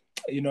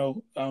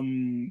 And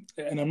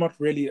I'm not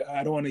really,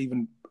 I don't want to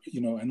even,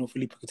 I know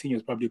Philippe Coutinho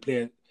is probably a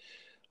player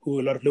who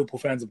a lot of Liverpool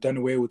fans have done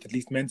away with, at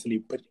least mentally,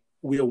 but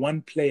we are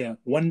one player,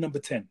 one number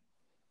 10.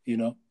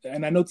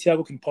 And I know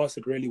Thiago can pass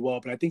it really well,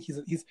 but I think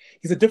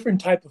he's a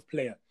different type of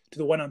player to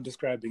the one I'm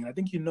describing. I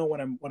think what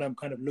I'm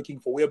kind of looking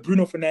for. We are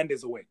Bruno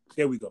Fernandes away.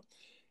 There we go,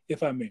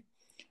 if I may.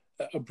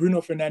 A Bruno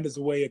Fernandes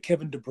away, a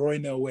Kevin De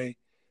Bruyne away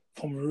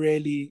from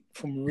really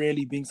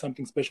being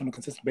something special on a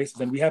consistent basis.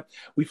 And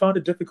we found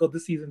it difficult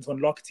this season to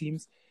unlock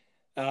teams.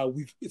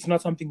 It's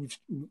not something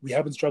we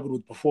haven't struggled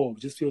with before. It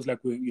just feels like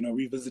we're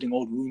revisiting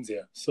old wounds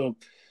here. So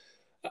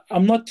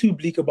I'm not too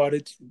bleak about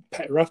it.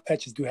 Rough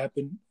patches do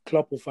happen.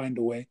 Klopp will find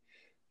a way.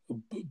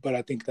 But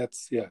I think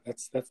that's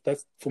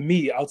for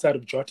me, outside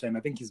of Jota, and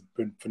I think he's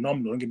been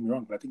phenomenal, don't get me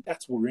wrong, but I think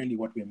that's really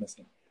what we're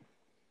missing.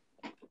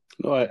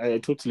 No, I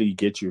totally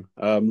get you.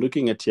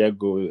 Looking at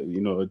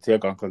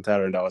Thiago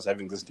Alcantara, and I was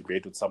having this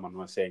debate with someone who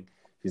was saying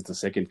he's the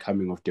second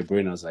coming of De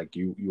Bruyne. I was like,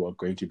 you are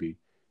going to be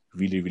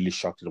really, really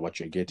shocked at what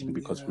you're getting,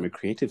 because from a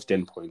creative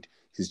standpoint,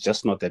 he's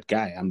just not that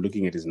guy. I'm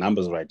looking at his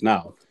numbers right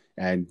now,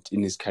 and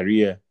in his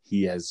career,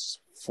 he has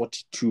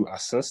 42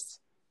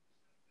 assists.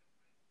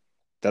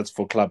 That's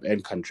for club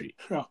and country.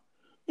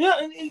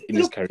 Yeah, in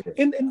his career.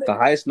 The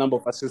highest number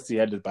of assists he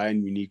had at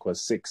Bayern Munich was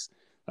 6.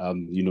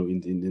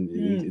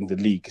 In the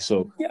league.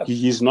 So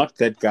he's not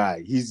that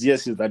guy. He's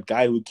that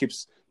guy who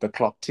keeps the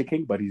clock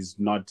ticking, but he's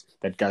not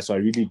that guy. So I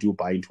really do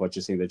buy into what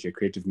you're saying, that you're a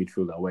creative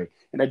midfielder away.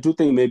 And I do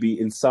think maybe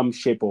in some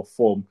shape or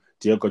form,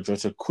 Diogo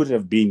Jota could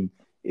have been,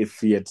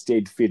 if he had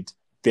stayed fit,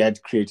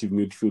 that creative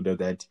midfielder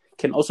that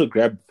can also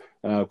grab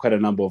quite a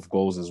number of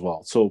goals as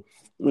well. So,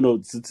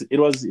 it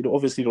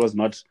was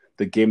not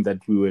the game that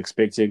we were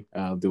expecting.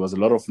 There was a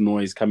lot of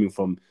noise coming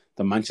from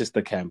the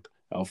Manchester camp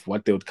of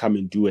what they would come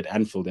and do at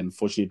Anfield. And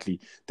unfortunately,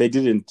 they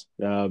didn't,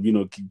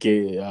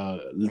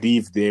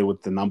 leave there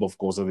with the number of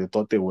goals that they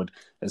thought they would,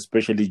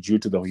 especially due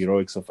to the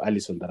heroics of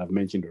Alisson that I've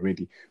mentioned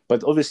already.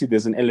 But obviously,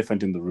 there's an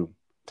elephant in the room,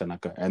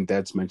 Tanaka, and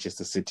that's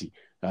Manchester City.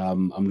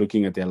 I'm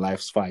looking at their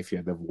life's 5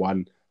 here. They've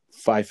won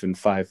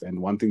 5-5.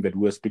 And one thing that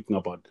we were speaking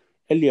about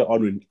earlier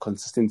on, when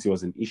consistency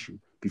was an issue,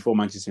 before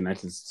Manchester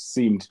United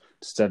seemed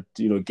to start,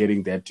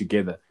 getting that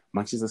together,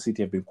 Manchester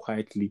City have been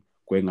quietly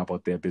going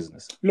about their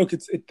business. Look,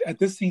 at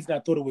this season, I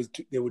thought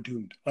they were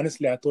doomed.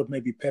 Honestly, I thought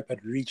maybe Pep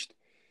had reached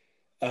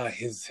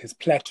his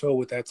plateau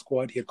with that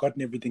squad. He had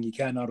gotten everything he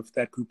can out of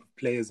that group of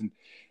players, and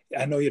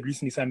I know he had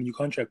recently signed a new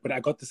contract, but I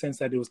got the sense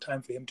that it was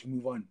time for him to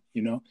move on.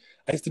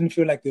 I just didn't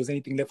feel like there was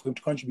anything left for him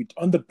to contribute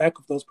on the back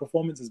of those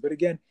performances. But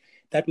again,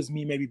 that was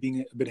me maybe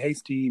being a bit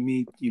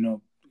hasty.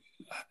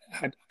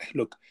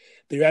 Look,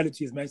 the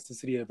reality is Manchester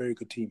City are a very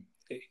good team.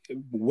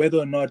 Whether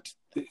or not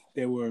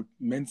they were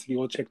mentally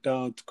all checked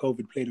out,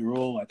 COVID played a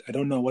role. I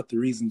don't know what the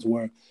reasons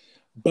were,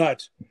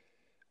 but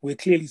we're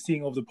clearly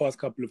seeing over the past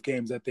couple of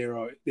games that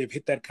they've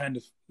hit that kind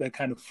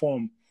of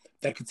form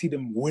that could see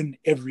them win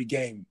every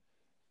game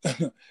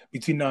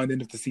between now and the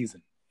end of the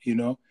season.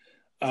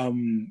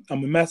 I'm a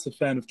massive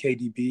fan of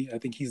KDB. I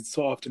think he's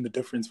so often the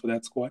difference for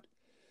that squad.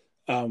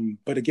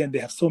 But again, they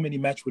have so many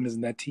match winners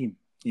in that team.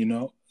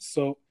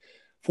 So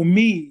for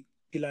me,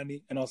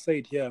 Philani, and I'll say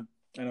it here,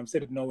 and I've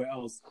said it nowhere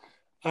else,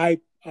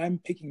 I'm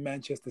picking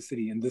Manchester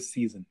City in this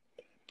season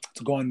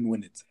to go on and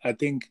win it. I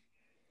think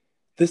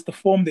the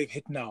form they've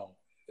hit now,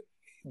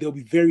 they'll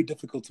be very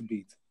difficult to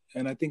beat.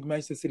 And I think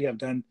Manchester City have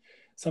done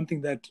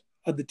something that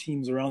other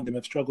teams around them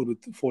have struggled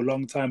with for a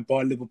long time,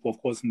 bar Liverpool, of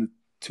course, in the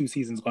 2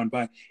 seasons gone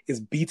by, is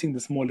beating the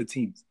smaller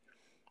teams.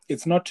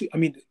 It's not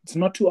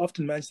too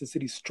often Manchester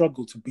City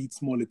struggle to beat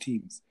smaller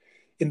teams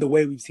in the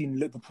way we've seen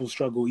Liverpool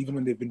struggle, even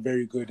when they've been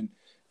very good,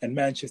 and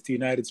Manchester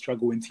United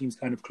struggle when teams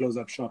kind of close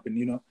up shop.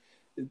 And,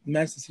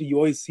 Manchester City, you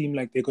always seem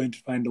like they're going to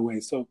find a way.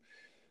 So,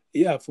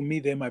 yeah, for me,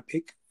 they're my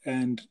pick.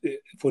 And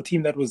for a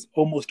team that was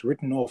almost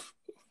written off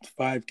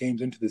 5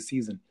 games into the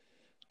season,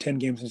 10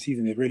 games into the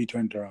season, they've really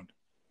turned it around.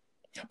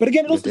 But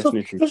again, it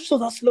also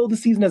shows how slow the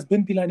season has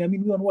been, Philani. I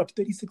mean, we're on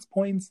 36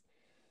 points.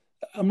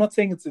 I'm not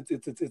saying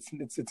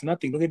it's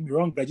nothing. Don't get me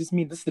wrong, but I just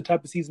mean this is the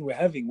type of season we're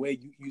having, where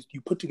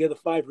you put together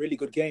 5 really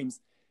good games,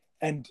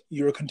 and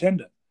you're a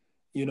contender.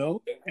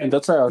 And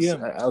that's why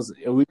I was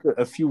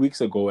a few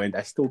weeks ago, and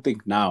I still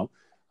think now,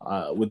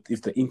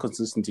 if the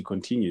inconsistency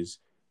continues,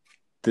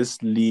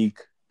 this league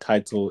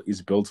title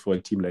is built for a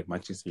team like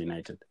Manchester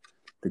United,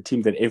 the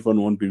team that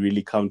everyone won't be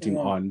really counting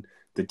on,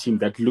 the team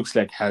that looks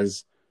like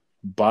has.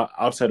 But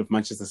outside of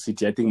Manchester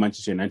City, I think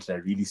Manchester United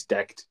are really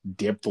stacked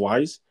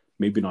depth-wise.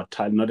 Maybe not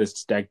as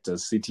stacked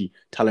as City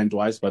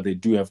talent-wise, but they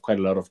do have quite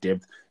a lot of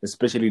depth,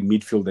 especially in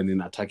midfield and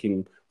in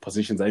attacking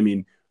positions. I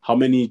mean, how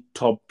many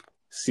top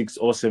 6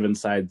 or 7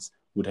 sides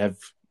would have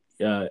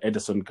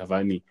Edison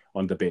Cavani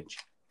on the bench?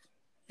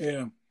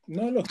 Yeah.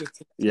 No, look.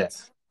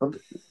 Yes.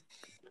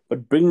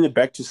 But bringing it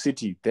back to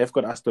City, they've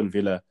got Aston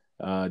Villa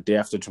day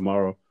after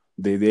tomorrow.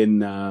 They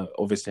then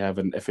obviously have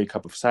an FA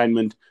Cup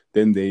assignment.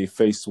 Then they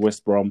face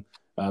West Brom.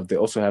 They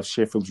also have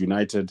Sheffield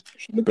United,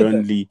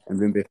 Burnley, and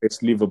then they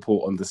face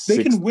Liverpool on the 6th.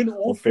 They can win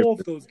all 4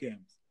 of those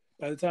games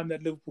by the time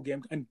that Liverpool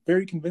game, and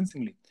very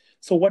convincingly.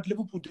 So what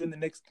Liverpool do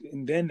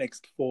in their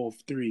next 4 of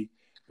 3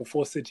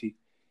 before City,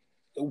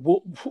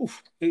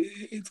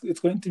 it's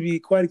going to be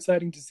quite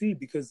exciting to see,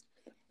 because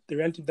the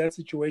reality of that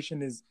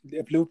situation is,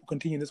 if Liverpool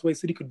continue this way,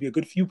 City could be a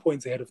good few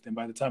points ahead of them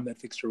by the time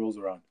that fixture rolls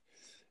around.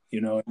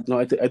 No,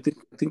 I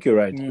think you're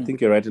right. I think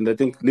you're right, and I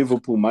think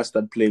Liverpool must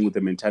start playing with the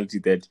mentality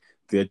that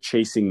they're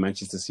chasing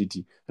Manchester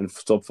City and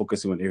stop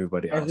focusing on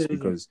everybody else,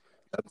 because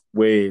that's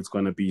where it's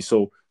going to be.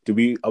 So, are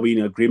we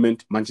in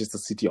agreement? Manchester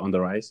City on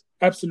the rise?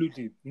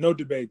 Absolutely, no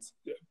debates.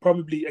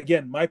 Probably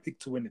again, my pick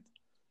to win it.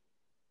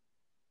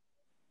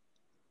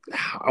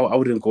 I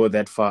wouldn't go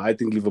that far. I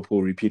think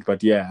Liverpool repeat,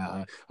 but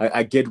yeah,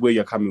 I get where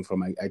you're coming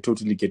from. I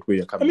totally get where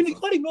you're coming from. I mean, you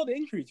can't ignore the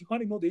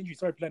injuries.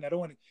 Sorry, Philani, I don't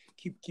want to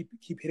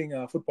keep hitting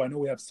football. I know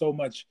we have so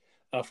much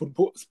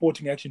football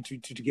sporting action to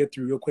get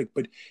through real quick,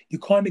 but you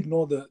can't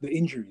ignore the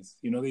injuries.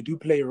 They do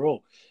play a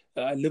role.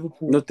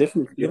 Liverpool, no,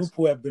 definitely, yes.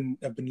 Liverpool have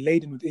been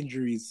laden with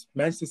injuries.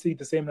 Manchester City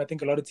the same, and I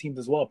think a lot of teams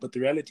as well. But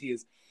the reality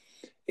is,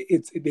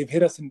 they've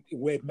hit us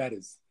where it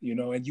matters.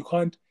 And you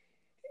can't.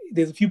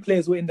 There's a few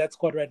players who are in that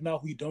squad right now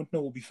who you don't know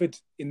will be fit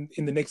in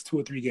the next 2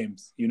 or 3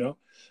 games,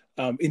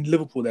 in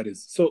Liverpool, that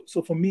is. So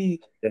for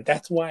me,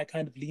 that's why I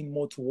kind of lean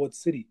more towards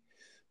City.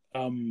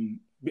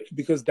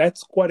 Because that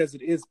squad as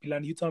it is,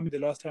 Philani, you tell me the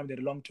last time they had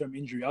a long-term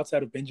injury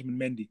outside of Benjamin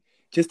Mendy,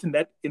 just in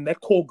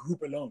that core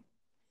group alone.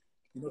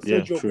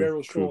 Sergio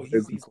Aguero, sure,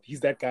 he's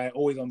that guy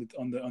always on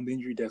the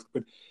injury desk.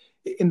 But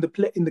in the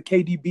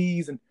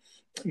KDBs and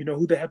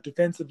who they have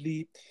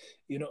defensively,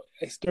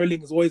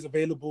 Sterling is always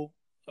available.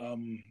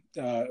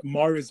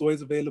 Mara is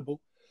always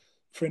available.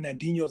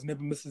 Fernandinho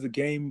never misses a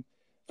game.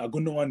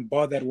 Gundogan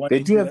bar that one.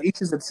 They do have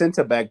issues at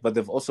centre back, but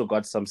they've also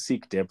got some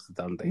sick depth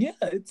down there.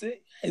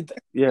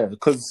 Yeah,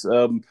 because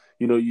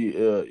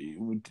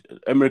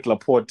Emerick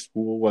Laporte,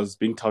 who was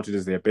being touted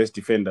as their best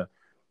defender,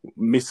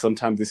 missed some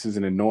time this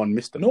season, and no one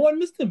missed him. No one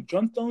missed him.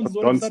 John Stones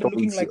started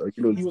looking like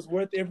he was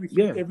worth every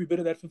bit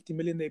of that 50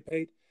 million they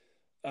paid.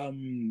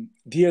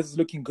 Diaz is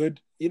looking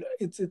good.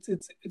 It's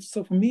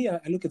so for me, I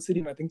look at City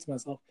and I think to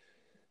myself,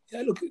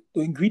 yeah, look,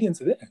 the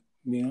ingredients are there,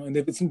 and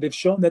they've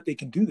shown that they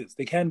can do this.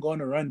 They can go on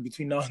a run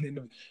between now and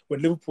then.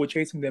 When Liverpool were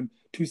chasing them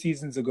 2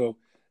 seasons ago,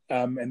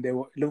 and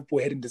Liverpool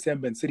had in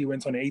December, and City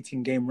went on an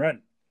 18-game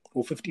run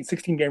or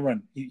 16-game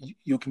run.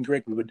 You can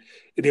correct me, but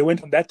they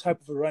went on that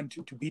type of a run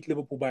to beat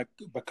Liverpool by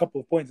a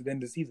couple of points at the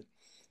end of the season.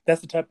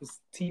 that's the type of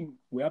team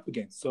we're up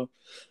against. So,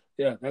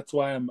 yeah, that's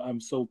why I'm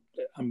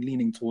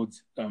leaning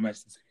towards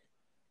Manchester City.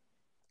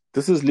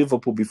 This is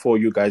Liverpool before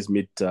you guys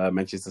meet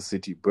Manchester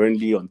City.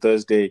 Burnley on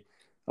Thursday.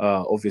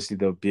 Obviously,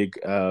 the big,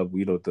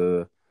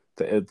 the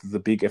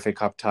big FA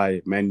Cup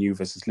tie, Man U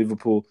versus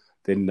Liverpool.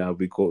 Then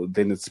we go.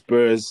 Then it's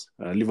Spurs.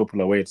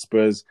 Liverpool away at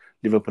Spurs.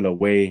 Liverpool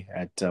away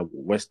at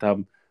West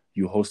Ham.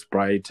 You host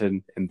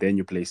Brighton, and then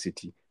you play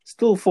City.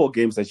 Still 4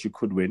 games that you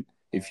could win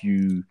if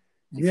you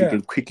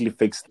can quickly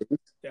fix things.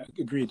 Yeah,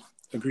 agreed.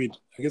 I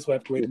guess we'll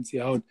have to wait and see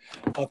how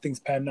things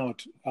pan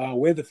out.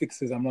 Where the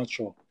fix is, I'm not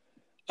sure.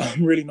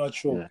 I'm really not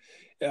sure.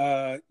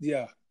 I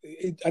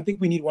think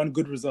we need one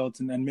good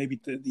result, and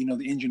maybe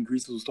the engine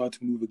greases will start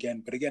to move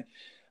again. But again,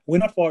 we're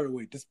not far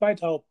away.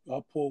 Despite how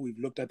poor we've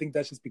looked, I think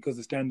that's just because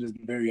the standard has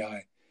been very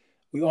high.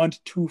 We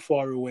aren't too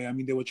far away. I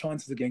mean, there were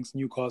chances against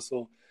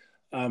Newcastle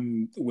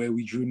where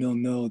we drew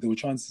 0-0. There were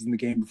chances in the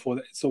game before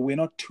that. So we're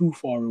not too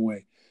far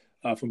away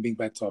from being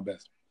back to our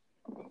best.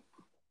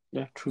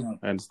 Yeah, true. Yeah.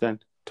 I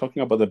understand.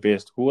 Talking about the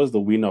best, who was the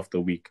winner of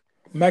the week?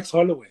 Max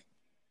Holloway.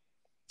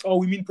 Oh,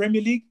 we mean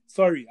Premier League?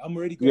 Sorry, I'm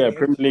already going ahead.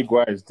 Premier League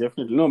wise,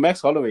 definitely. No,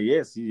 Max Holloway,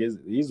 yes,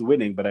 he's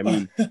winning, but I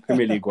mean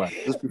Premier League wise.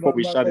 Just before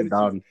we shut it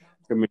down,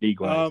 Premier League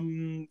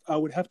wise. I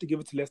would have to give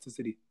it to Leicester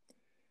City.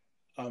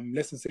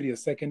 Leicester City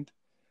is second.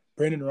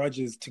 Brendan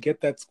Rodgers, to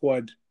get that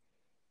squad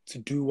to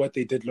do what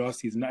they did last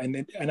season,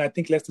 and I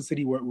think Leicester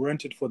City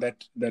weren't it for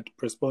that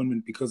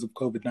postponement because of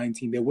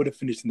COVID-19. They would have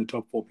finished in the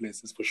top 4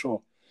 places for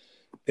sure.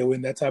 They were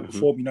in that type of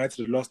form.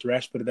 United had lost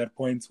Rashford at that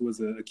point, who was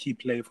a key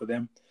player for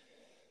them.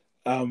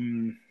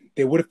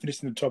 They would have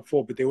finished in the top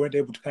 4, but they weren't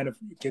able to kind of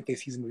get their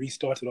season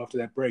restarted after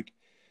that break.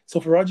 So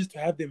for Rodgers to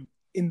have them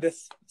in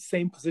this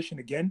same position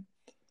again,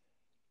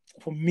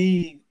 for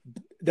me,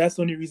 that's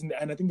the only reason.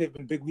 And I think they've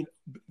been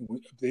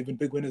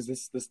big winners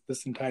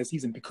this entire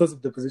season because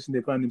of the position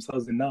they find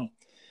themselves in now.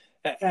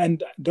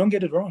 And don't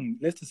get it wrong,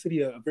 Leicester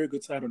City are a very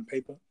good side on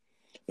paper,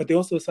 but they're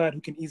also a side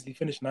who can easily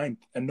finish 9th,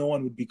 and you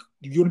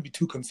wouldn't be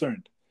too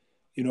concerned.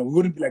 We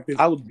wouldn't be like this.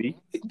 I would be.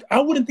 I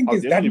wouldn't think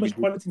there's that much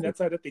quality in that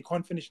side that they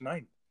can't finish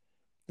 9th.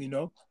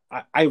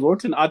 I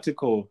wrote an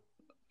article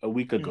a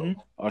week ago. Mm-hmm.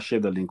 I'll share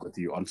the link with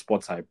you on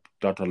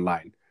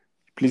sportshype.online.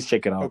 Please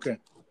check it out. Okay.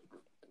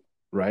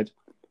 Right?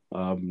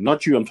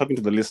 Not you. I'm talking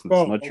to the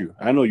listeners, not you.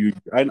 I know you.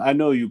 I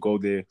know you go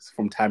there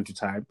from time to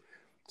time.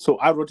 So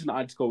I wrote an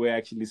article where I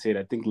actually said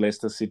I think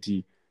Leicester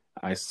City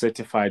are a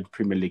certified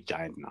Premier League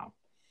giant now.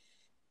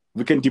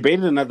 We can debate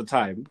it another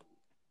time,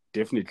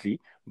 definitely.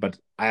 But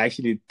I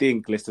actually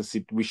think Leicester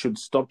City, we should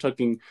stop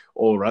talking,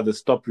 or rather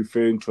stop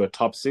referring to a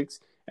top 6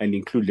 and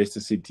include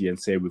Leicester City and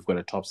say we've got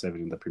a top 7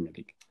 in the Premier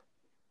League.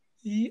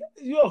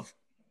 Yeah.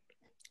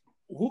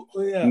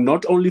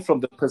 Not only from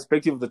the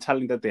perspective of the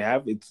talent that they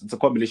have, it's a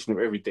combination of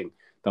everything.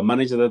 The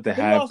manager that they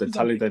have, the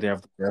talent that they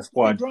have, their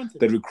squad,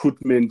 the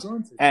recruitment,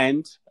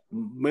 and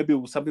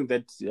maybe something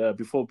that,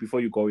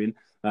 before you go in,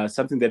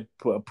 something that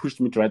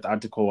pushed me to write the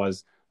article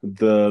was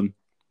the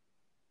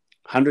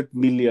 £100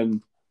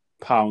 million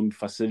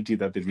facility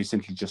that they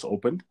recently just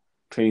opened,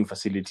 training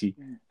facility.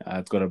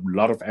 It's got a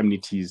lot of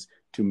amenities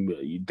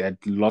that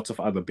lots of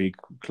other big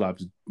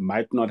clubs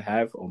might not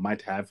have or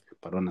might have,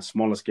 but on a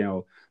smaller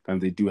scale than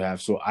they do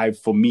have. So I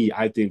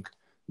think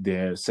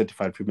they're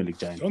certified Premier League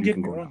giants. Don't get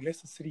me wrong,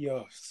 Leicester City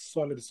are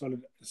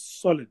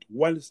solid,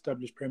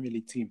 well-established Premier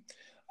League team.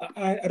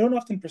 I don't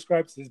often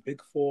prescribe to this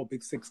big 4,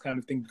 big 6 kind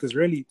of thing, because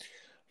really,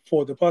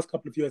 for the past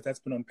couple of years, that's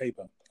been on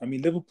paper. I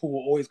mean, Liverpool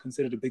were always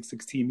considered a big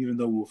 6 team, even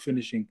though we were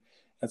finishing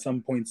at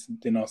some points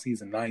in our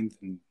season 9th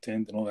and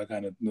 10th and all that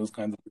those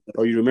kinds of things.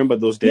 Oh, you remember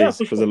those days?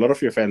 Because a lot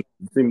of your fans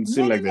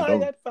seem like they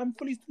don't. I'm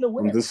fully still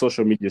aware. On the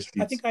social media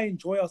streets. I think I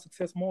enjoy our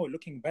success more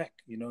looking back,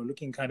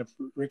 looking kind of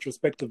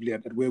retrospectively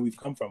at where we've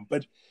come from.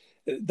 But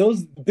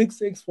those big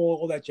 6, 4,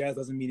 all that jazz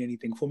doesn't mean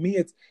anything. For me,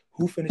 it's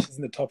who finishes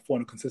in the top 4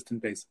 on a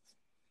consistent basis.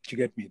 Do you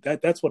get me?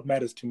 That's what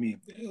matters to me.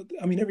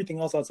 I mean, everything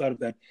else outside of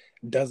that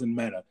doesn't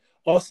matter.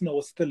 Arsenal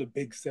was still a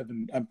big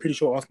 7. I'm pretty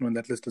sure Arsenal on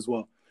that list as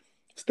well.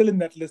 Still in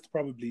that list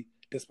probably,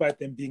 despite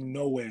them being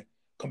nowhere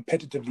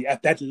competitively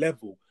at that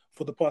level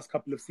for the past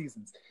couple of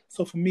seasons.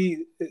 So for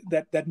me,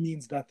 that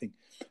means nothing.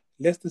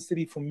 Leicester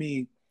City, for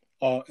me,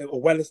 are a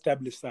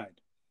well-established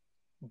side.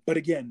 But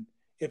again,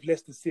 if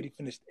Leicester City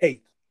finished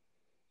 8th,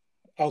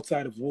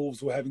 outside of Wolves,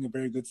 who are having a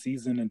very good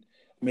season, and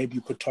maybe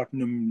you put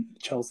Tottenham,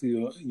 Chelsea,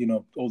 or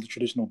all the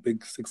traditional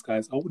big 6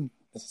 guys, I wouldn't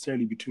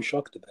necessarily be too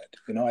shocked at that.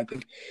 I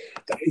think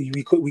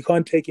we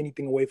can't take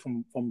anything away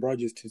from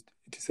Rodgers to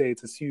say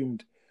it's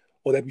assumed,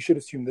 or that we should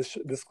assume this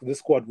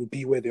squad would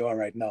be where they are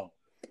right now.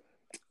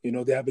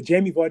 They have a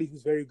Jamie Vardy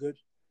who's very good,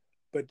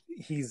 but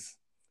he's,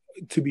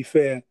 to be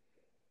fair,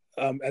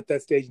 at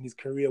that stage in his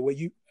career where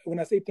when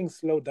I say things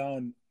slow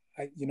down,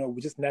 we're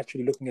just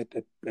naturally looking at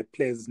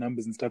players'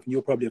 numbers and stuff, and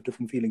you'll probably have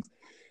different feelings.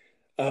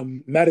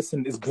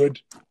 Maddison is good,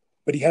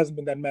 but he hasn't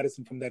been that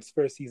Maddison from that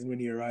first season when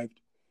he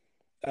arrived.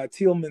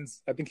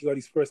 Tielemans, I think he got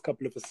his first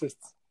couple of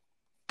assists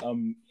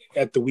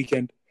at the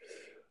weekend.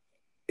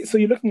 So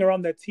you're looking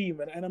around that team,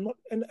 and I'm not,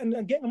 and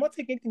again, I'm not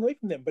taking anything away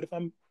from them. But if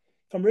I'm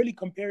really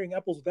comparing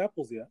apples with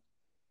apples here,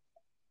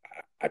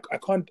 I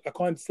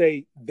can't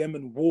say them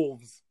and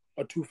Wolves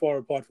are too far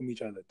apart from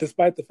each other,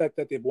 despite the fact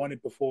that they've won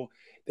it before.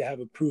 They have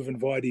a proven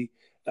Vardy,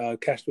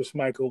 Kasper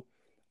Schmeichel,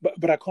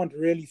 but I can't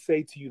really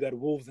say to you that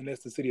Wolves and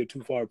Leicester City are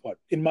too far apart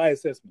in my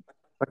assessment.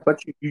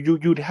 But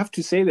you'd have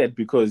to say that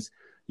because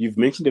you've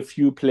mentioned a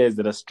few players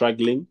that are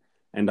struggling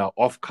and are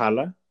off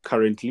color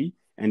currently,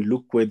 and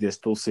look where they're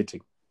still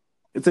sitting.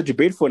 It's a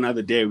debate for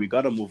another day. We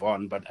got to move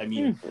on. But I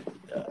mean,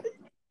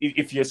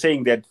 if you're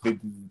saying that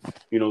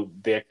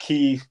their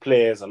key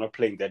players are not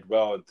playing that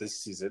well this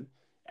season,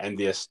 and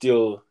they're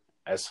still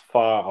as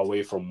far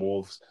away from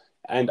Wolves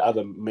and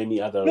many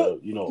other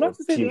not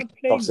to say they're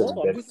teams. not playing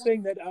well. I'm just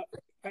saying that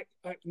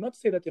not to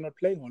say that they're not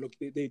playing well. Look,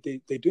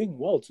 they're doing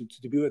well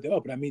to be where they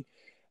are. But I mean,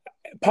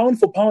 pound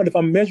for pound, if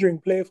I'm measuring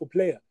player for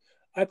player,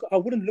 I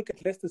wouldn't look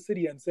at Leicester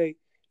City and say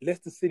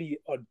Leicester City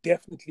are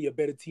definitely a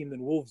better team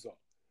than Wolves are.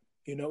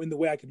 In the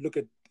way I could look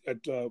at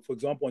for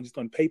example, just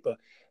on paper,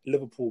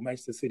 Liverpool,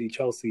 Manchester City,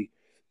 Chelsea,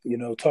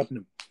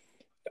 Tottenham.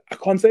 I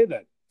can't say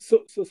that.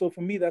 So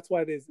for me, that's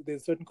why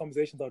there's certain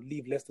conversations I'd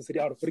leave Leicester City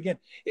out of. But again,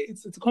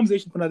 it's a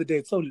conversation for another day.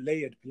 It's so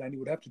layered, Philani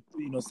would have to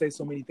say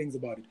so many things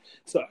about it.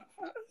 So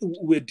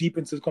we're deep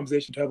into the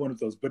conversation to have one of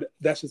those. But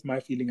that's just my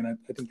feeling, and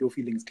I think your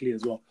feeling is clear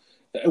as well.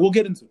 We'll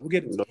get into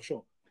it for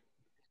sure.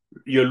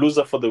 Your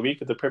loser for the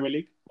week at the Premier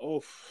League?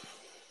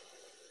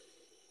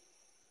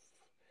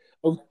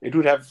 Oh, it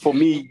would have, for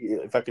me,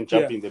 if I can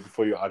jump in there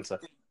before you answer,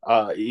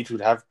 it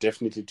would have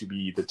definitely to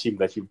be the team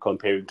that you're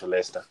comparing to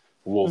Leicester,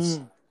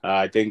 Wolves.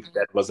 I think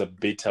that was a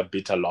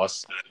bitter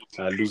loss,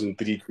 losing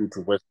 3-2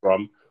 to West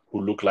Brom,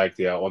 who look like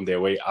they are on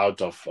their way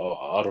out of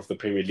the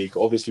Premier League.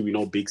 Obviously, we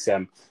know Big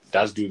Sam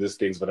does do these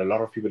things, but a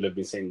lot of people have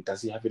been saying,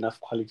 does he have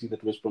enough quality,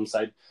 that West Brom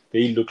side?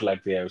 They look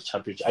like they are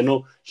championship. I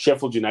know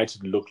Sheffield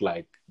United look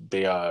like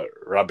they are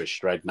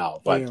rubbish right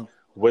now, but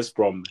West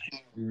Brom,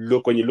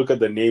 when you look at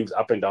the names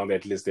up and down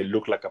that list, they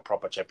look like a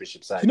proper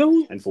championship side.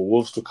 And for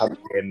Wolves to come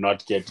here and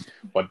not get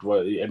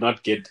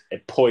a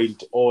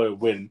point or a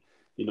win,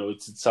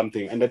 it's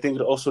something. And I think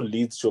it also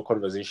leads to a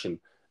conversation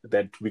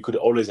that we could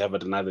always have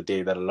at another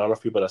day, that a lot of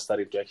people are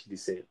starting to actually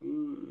say,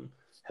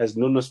 has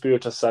Nuno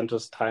Espirito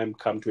Santos' time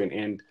come to an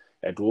end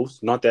at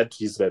Wolves? Not that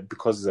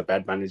because he's a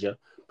bad manager,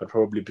 but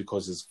probably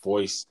because his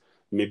voice,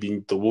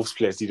 maybe the Wolves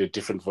players need a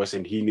different voice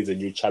and he needs a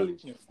new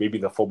challenge, maybe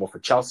in the form of a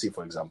Chelsea,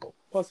 for example.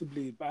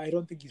 Possibly, but I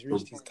don't think he's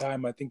reached his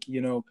time. I think,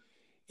 in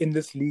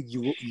this league,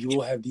 you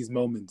will have these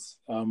moments.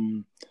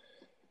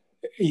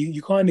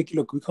 You can't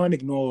we can't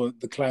ignore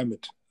the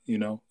climate.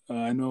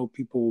 I know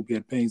people will be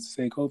at pains to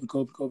say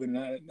COVID,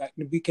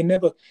 and we can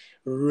never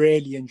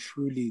really and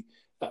truly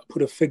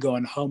put a figure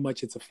on how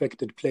much it's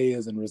affected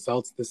players and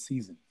results this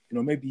season.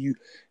 Maybe you,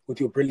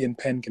 with your brilliant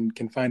pen,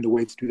 can find a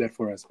way to do that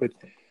for us. But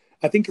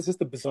I think it's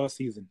just a bizarre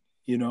season.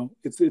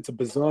 It's a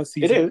bizarre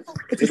season. It is.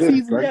 It's a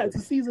season. Right? Yeah, it's a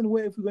season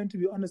where, if we're going to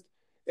be honest,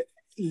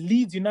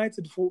 Leeds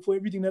United, for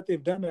everything that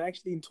they've done, are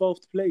actually in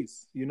 12th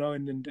place,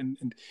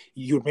 and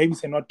you would maybe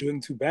say not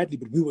doing too badly,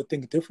 but we would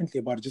think differently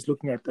about it just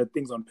looking at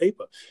things on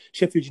paper.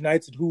 Sheffield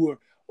United, who were,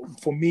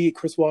 for me,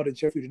 Chris Wilder and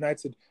Sheffield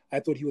United, I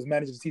thought he was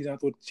manager of the season. I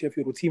thought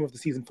Sheffield were team of the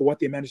season for what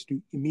they managed to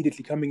do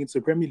immediately coming into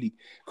the Premier League.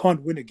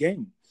 Can't win a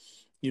game,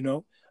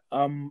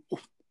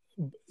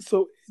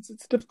 So it's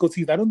a difficult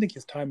season. I don't think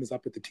his time is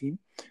up at the team,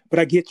 but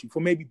I get you. For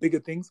maybe bigger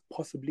things,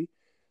 possibly.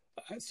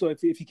 So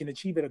if he can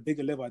achieve at a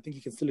bigger level, I think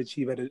he can still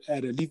achieve at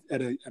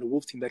a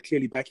Wolves team that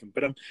clearly back him.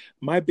 But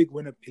my big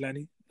winner,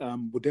 Philani,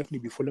 would definitely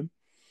be Fulham.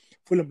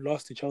 Fulham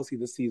lost to Chelsea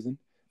this season,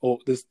 or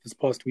this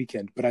past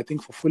weekend. But I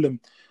think for Fulham,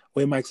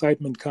 where my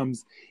excitement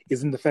comes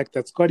is in the fact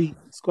that Scotty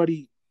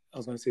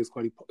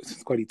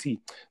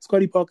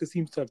Parker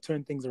seems to have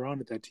turned things around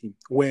at that team,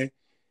 where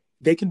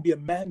they can be a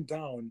man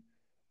down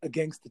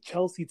against the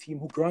Chelsea team,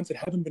 who granted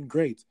haven't been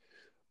great,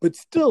 but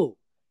still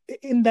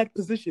in that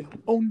position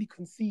only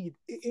concede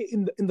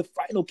in the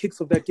final kicks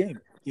of that game,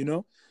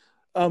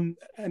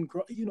 and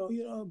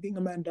being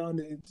a man down,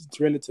 it's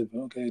relative.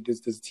 Okay,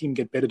 does the team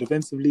get better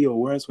defensively or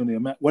worse when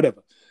they're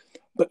whatever?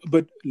 But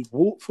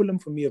Fulham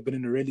for me have been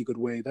in a really good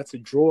way. That's a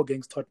draw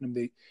against Tottenham.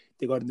 They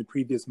got in the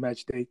previous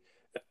match day,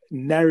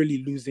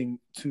 narrowly losing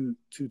to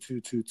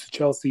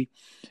Chelsea,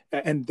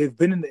 and they've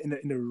been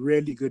in a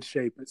really good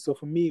shape. So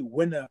for me,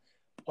 winner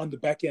on the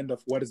back end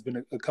of what has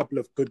been a couple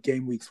of good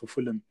game weeks for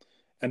Fulham.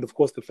 And of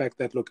course, the fact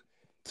that, look,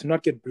 to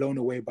not get blown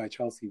away by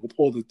Chelsea with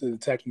all the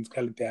attacking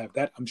talent they have,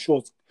 that I'm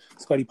sure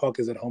Scotty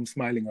Parker's at home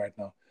smiling right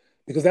now,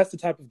 because that's the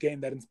type of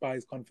game that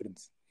inspires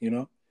confidence.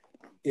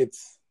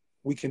 It's,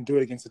 we can do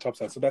it against the top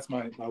side. So that's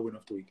my win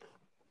of the week.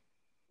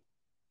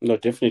 No,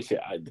 definitely.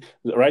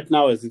 Right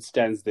now, as it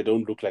stands, they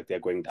don't look like they're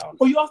going down.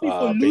 Oh, you asked me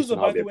for a loser,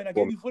 by the way, and I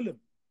gave you Fulham.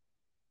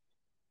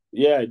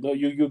 Yeah, no,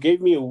 you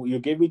gave me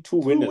two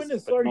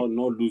winners, sorry.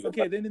 No losers.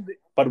 Okay,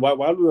 but while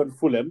we're on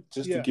Fulham,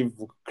 just to give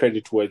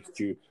credit to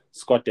it,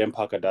 Scott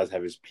Parker does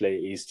have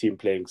his team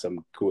playing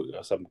some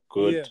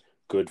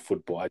good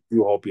football. I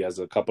do hope he has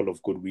a couple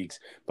of good weeks.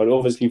 But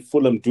obviously,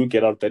 Fulham do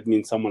get out. That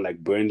means someone like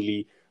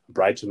Burnley,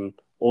 Brighton,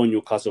 or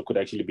Newcastle could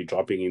actually be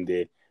dropping in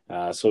there.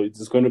 So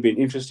it's going to be an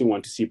interesting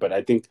one to see. But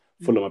I think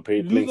Fulham are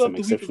playing some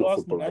exceptional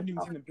football. I didn't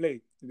even see them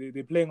play.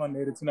 They're playing on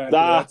later tonight.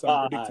 That's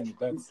I'm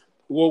predicting.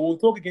 We'll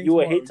talk again you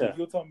tomorrow. A hater.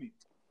 You'll tell me.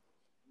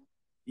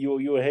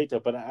 You're a hater,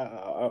 but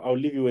I'll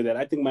leave you with that.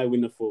 I think my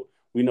winner for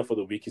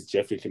the week is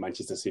definitely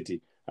Manchester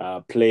City,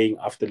 playing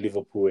after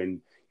Liverpool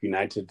and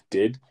United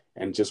did,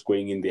 and just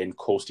going in there and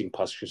coasting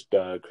past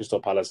Crystal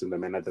Palace in the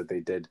manner that they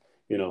did.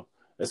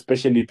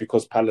 Especially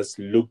because Palace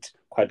looked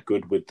quite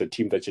good with the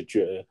team that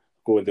they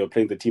were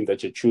playing the team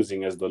that you're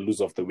choosing as the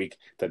loser of the week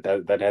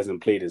that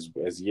hasn't played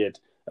as yet.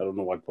 I don't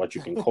know what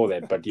you can call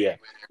that, but yeah,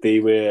 they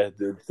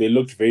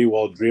looked very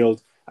well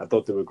drilled. I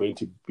thought they were going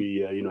to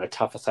be a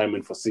tough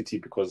assignment for City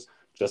because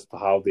just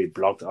how they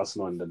blocked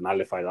Arsenal and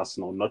nullified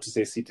Arsenal. Not to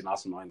say City and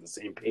Arsenal are on the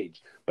same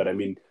page, but I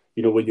mean,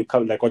 when you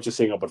come, like what you're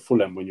saying about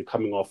Fulham, when you're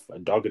coming off a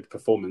dogged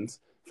performance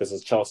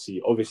versus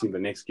Chelsea, obviously in the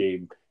next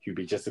game, you'll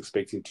be just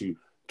expecting to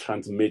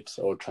transmit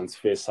or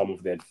transfer some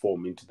of that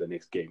form into the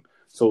next game.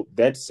 So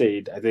that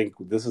said, I think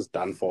this is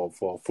done for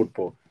a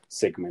football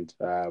segment,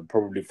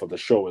 probably for the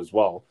show as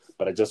well.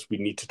 But we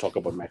need to talk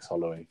about Max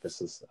Holloway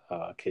versus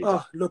Kattar.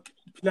 Oh, look,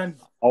 Philani.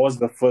 I was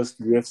the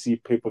first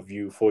UFC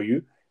pay-per-view for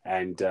you,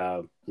 and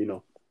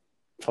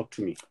talk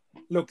to me.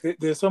 Look,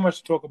 there's so much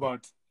to talk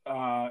about.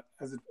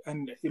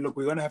 Look,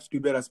 we're gonna have to do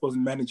better, I suppose,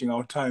 in managing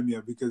our time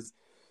here because,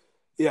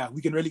 yeah,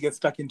 we can really get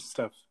stuck into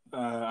stuff.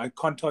 I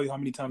can't tell you how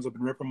many times I've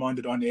been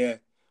reprimanded on air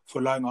for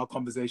allowing our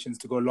conversations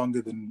to go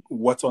longer than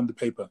what's on the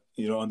paper,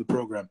 on the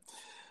program.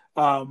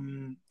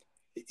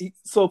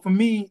 So for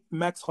me,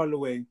 Max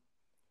Holloway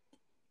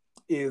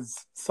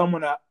is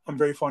someone I'm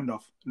very fond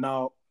of.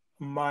 Now,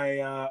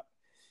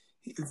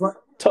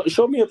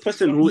 show me a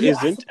person who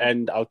isn't,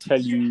 and I'll tell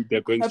you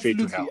they're going straight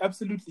to hell.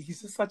 Absolutely.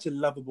 He's just such a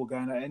lovable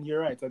guy. And you're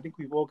right. I think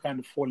we've all kind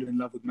of fallen in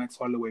love with Max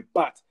Holloway.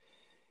 But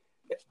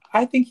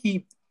I think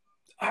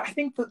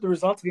that the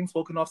results against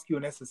Volkanovski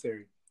were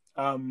necessary.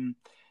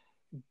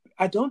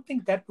 I don't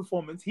think that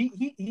performance,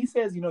 he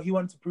says, he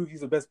wanted to prove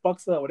he's the best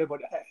boxer or whatever,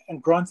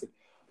 and granted.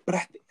 But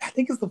I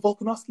think it's the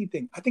Volkanovski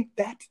thing. I think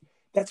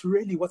that's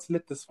really what's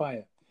lit this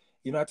fire.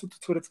 I took to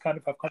Twitter to kind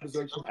of have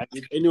conversations.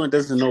 If anyone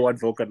doesn't know what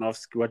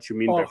you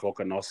mean by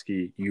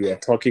Volkanovski, you are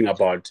talking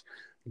about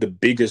the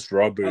biggest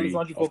robbery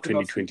of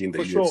 2020 in the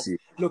UFC. Sure.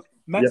 Look,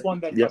 Max won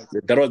that fight.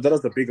 That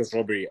was the biggest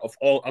robbery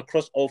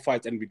across all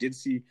fights, and we did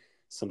see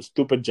some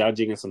stupid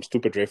judging and some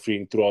stupid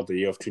refereeing throughout the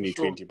year of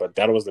 2020, sure. But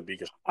that was the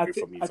biggest robbery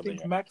for me. I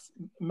think Max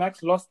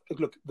lost.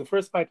 Look, the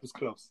first fight was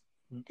close.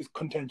 It's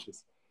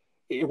contentious.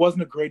 It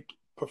wasn't a great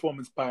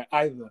performance by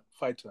either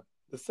fighter.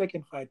 The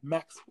second fight,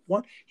 Max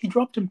won. He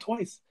dropped him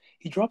twice.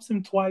 He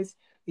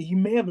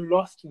may have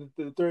lost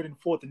the third and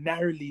fourth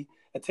narrowly,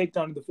 a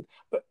takedown in the fifth.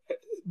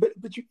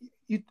 But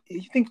you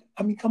think,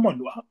 I mean, come on.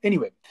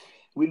 Anyway,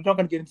 we're not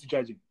going to get into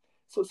judging.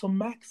 So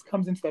Max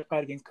comes into that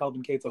fight against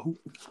Calvin Kattar, who,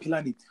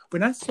 Philani,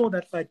 when I saw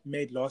that fight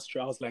made last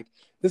year, I was like,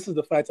 this is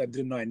the fight I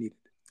didn't know I needed.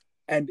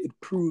 And it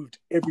proved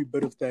every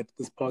bit of that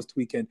this past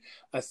weekend.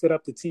 I set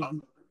up the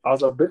TV. I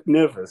was a bit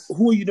nervous.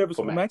 Who are you nervous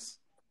for, Max?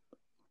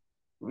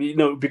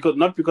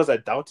 Because I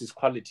doubt his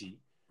quality.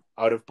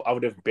 I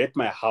would have bet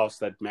my house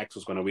that Max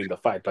was going to win the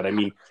fight. But I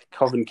mean,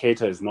 Calvin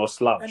Kattar is no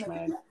slouch,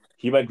 man.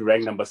 He might be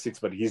ranked number 6,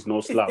 but he's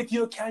no slouch. If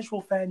you're a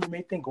casual fan, you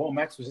may think, oh,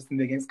 Max was just in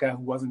against a guy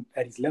who wasn't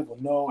at his level.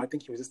 No, I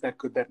think he was just that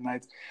good that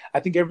night.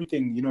 I think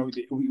everything,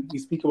 we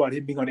speak about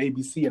him being on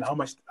ABC and how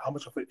much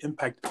of an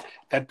impact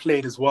that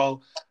played as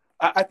well.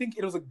 I think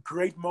it was a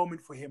great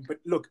moment for him.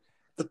 But look,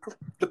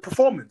 the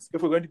performance,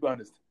 if we're going to be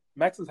honest,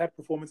 Max has had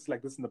performances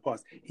like this in the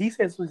past. He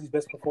says it was his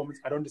best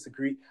performance. I don't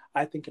disagree.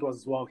 I think it was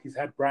as well. He's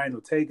had Brian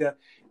Ortega.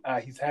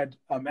 He's had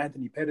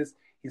Anthony Pettis.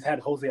 He's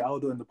had Jose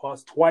Aldo in the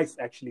past, twice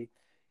actually.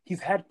 He's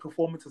had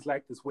performances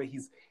like this where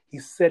he's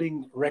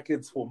setting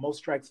records for most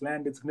strikes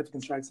landed,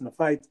 significant strikes in a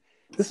fight.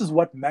 This is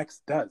what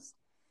Max does.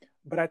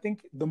 But I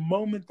think the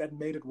moment that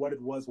made it what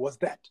it was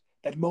that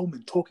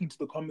moment, talking to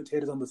the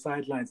commentators on the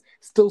sidelines,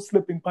 still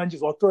slipping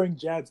punches or throwing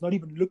jabs, not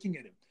even looking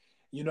at him.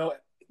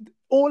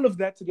 All of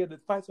that together,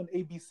 fights on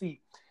ABC,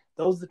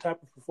 those are the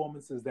type of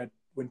performances that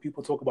when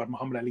people talk about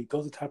Muhammad Ali,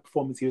 those are the type of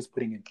performance he was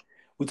putting in.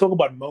 We talk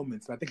about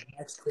moments. I think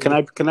Max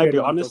Can I be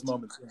honest?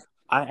 Moments, yeah.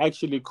 I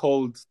actually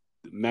called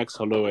Max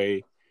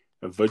Holloway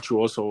a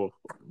virtuoso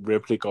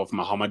replica of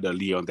Muhammad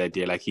Ali on that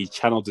day. Like, he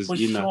channeled his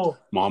inner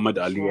Muhammad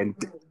Ali. And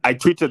I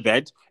tweeted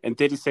that, and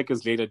 30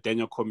 seconds later,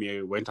 Daniel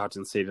Cormier went out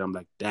and said it. I'm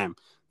like, damn,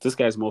 this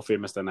guy's more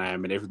famous than I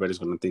am, and everybody's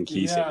going to think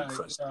he's saying it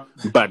first.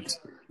 But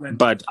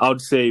I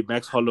would say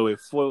Max Holloway,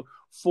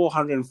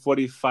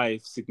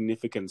 445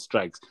 significant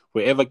strikes.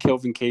 Wherever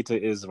Calvin Kattar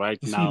is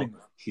now,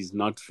 he's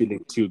not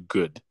feeling too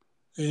good.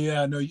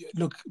 Yeah, no,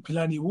 look,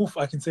 Philani,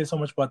 I can say so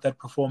much about that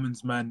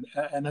performance, man.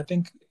 And I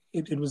think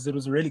it was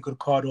a really good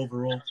card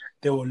overall.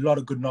 There were a lot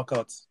of good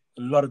knockouts,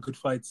 a lot of good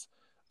fights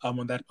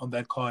on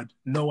that card.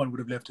 No one would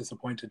have left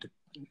disappointed,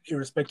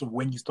 irrespective of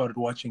when you started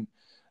watching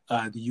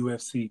the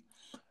UFC.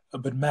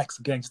 But Max,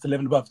 again, just a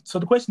level above. So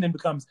the question then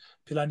becomes,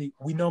 Philani,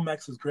 we know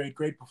Max is great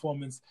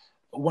performance,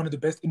 one of the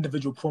best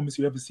individual performances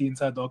you ever see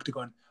inside the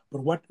octagon.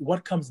 But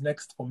what comes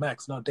next for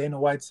Max? Now, Dana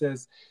White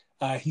says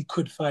He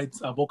could fight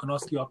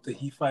Volkanovski after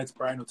he fights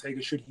Brian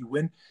Ortega, should he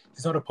win.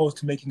 He's not opposed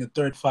to making a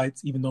third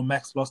fight, even though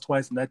Max lost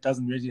twice, and that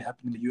doesn't really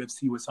happen in the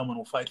UFC where someone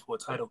will fight for a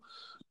title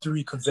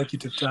 3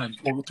 consecutive times,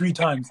 or 3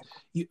 times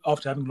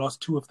after having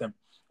lost 2 of them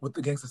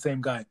against the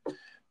same guy.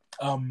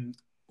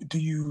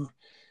 He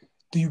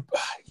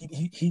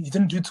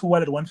didn't do too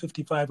well at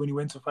 155 when he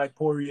went to fight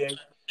Poirier.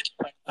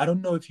 I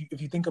don't know if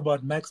you think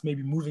about Max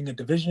maybe moving a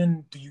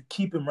division. Do you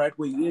keep him right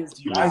where he is?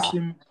 Do you ice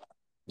him?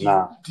 Do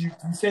you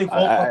say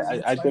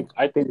I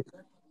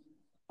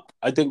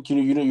think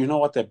you know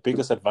what the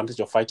biggest advantage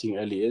of fighting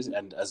early is,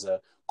 and as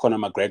a Conor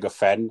McGregor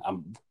fan,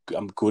 I'm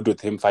good with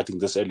him fighting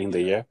this early in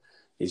the year.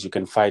 Is you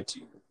can fight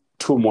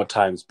 2 more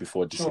times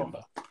before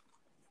December. Sure.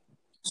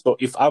 So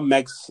if I'm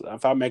Max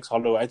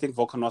Holloway, I think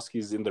Volkanovski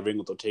is in the ring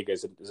with Ortega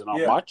is in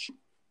March.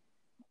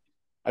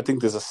 I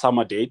think there's a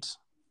summer date,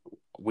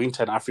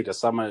 winter in Africa,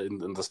 summer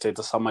in the States,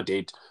 a summer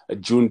date, a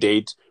June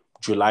date,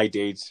 July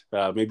date,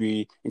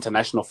 maybe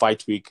International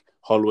Fight Week,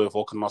 Holloway,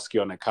 Volkanovski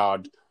on a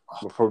card,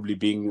 will probably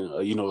being,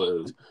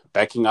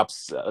 backing up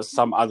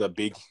some other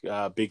big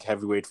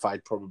heavyweight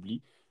fight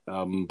probably.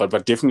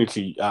 But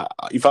definitely,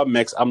 if I'm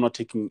Max, I'm not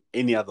taking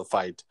any other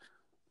fight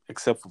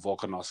except for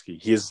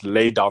Volkanovski. He has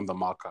laid down the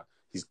marker.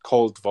 He's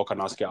called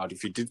Volkanovski out.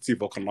 If you did see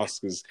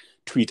Volkanovski's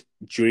tweet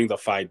during the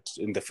fight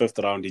in the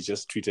 5th round, he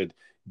just tweeted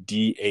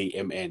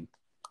DAMN,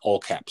 all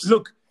caps.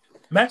 Look,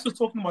 Max was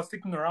talking about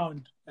sticking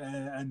around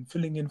and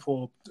filling in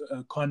for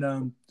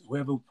Conor,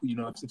 whoever,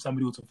 if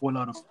somebody were to fall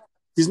out of...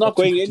 He's not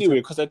going anywhere,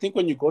 because I think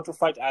when you go to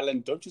fight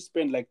Ireland, don't you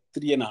spend like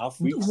 3.5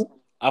 weeks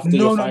after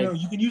your fight? No.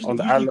 You can usually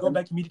go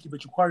back immediately,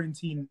 but you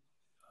quarantine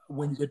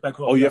when you get back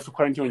home. Oh, you have to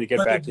quarantine when you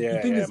get back.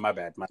 My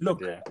bad.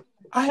 Look,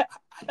 I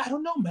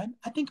don't know, man.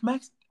 I think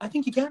Max,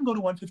 he can go to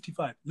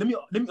 155. Let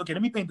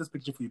me paint this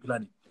picture for you,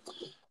 Philani,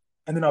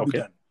 and then I'll be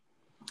done.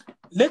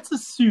 Let's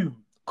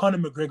assume Conor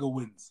McGregor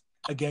wins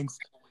against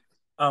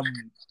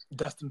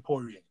Dustin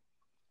Poirier.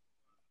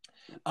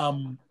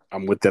 I'm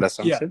with that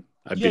assumption.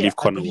 I believe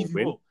Conor will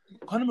win.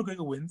 Conor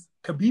McGregor wins.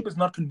 Khabib is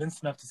not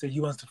convinced enough to say he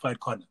wants to fight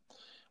Conor,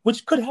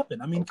 which could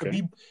happen. I mean,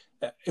 Khabib,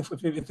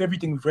 if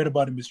everything we've read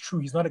about him is true,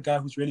 he's not a guy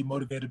who's really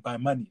motivated by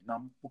money.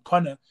 Now,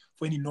 Conor,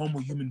 for any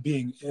normal human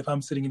being, if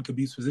I'm sitting in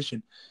Khabib's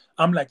position,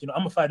 I'm like, I'm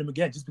going to fight him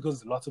again just because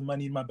there's lots of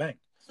money in my bank.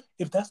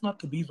 If that's not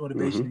Khabib's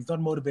motivation, he's not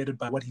motivated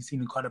by what he's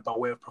seen in Conor by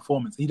way of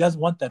performance. He doesn't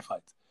want that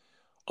fight.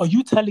 Are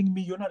you telling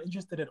me you're not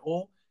interested at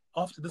all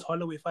after this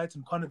Holloway fight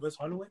in Conor versus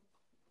Holloway?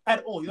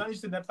 At all. You're not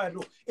interested in that fight at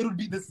all. It would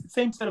be the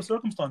same set of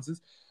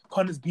circumstances.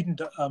 Conor's beaten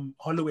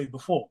Holloway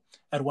before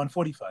at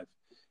 145.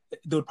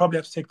 They would probably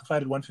have to take the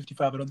fight at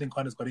 155. I don't think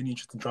Conor's got any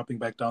interest in dropping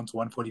back down to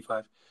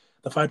 145.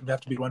 The fight would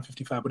have to be at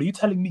 155. But are you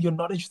telling me you're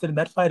not interested in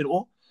that fight at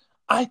all?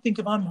 I think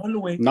if I'm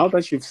Holloway... Now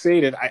that you've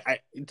said it,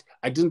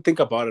 I didn't think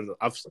about it.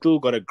 I've still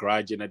got a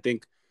grudge, and I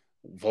think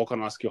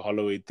Volkanovski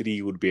Holloway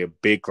 3 would be a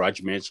big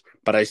grudge match,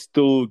 but I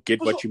still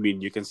get what you mean.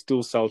 You can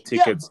still sell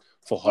tickets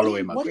for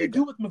Holloway McGregor. What do you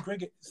do with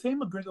McGregor? Say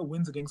McGregor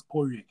wins against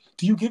Poirier.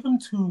 Do you give him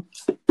to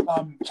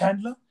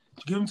Chandler?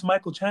 Do you give him to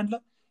Michael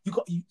Chandler? You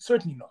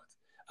certainly not.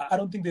 I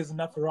don't think there's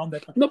enough around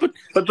that. No, but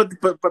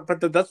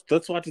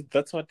that's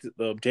what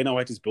Dana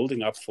White is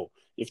building up for.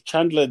 If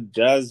Chandler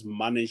does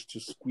manage to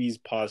squeeze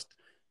past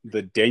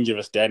the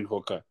dangerous Dan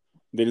Hooker,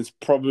 then it's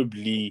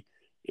probably,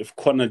 if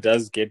Conor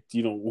does get,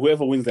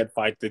 whoever wins that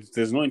fight,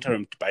 there's no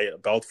interim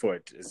belt for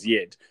it as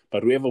yet,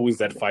 but whoever wins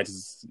that fight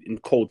is, in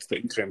quotes, the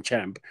interim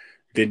champ,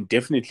 then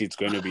definitely it's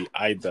going to be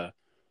either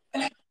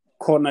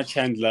Conor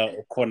Chandler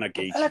or Conor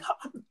Gaethje.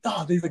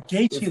 There's a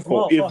Gaethje as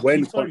well.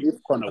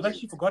 I've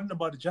actually forgotten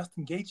about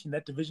Justin Gaethje in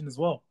that division as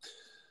well.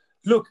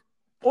 Look,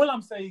 all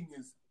I'm saying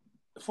is,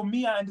 for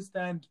me, I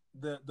understand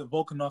the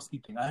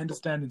Volkanovski thing. I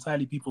understand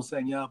entirely people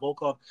saying,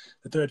 Volkov,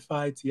 the third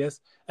fight,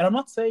 yes. And I'm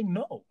not saying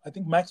no. I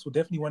think Max will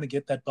definitely want to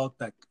get that belt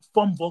back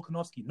from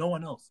Volkanovski, no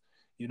one else,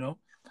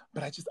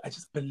 But I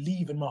just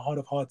believe in my heart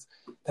of hearts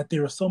that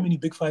there are so many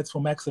big fights for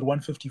Max at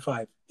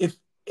 155. If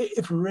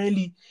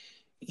really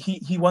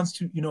he wants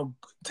to,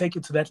 take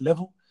it to that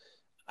level,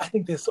 I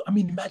think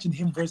imagine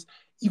him versus,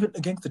 even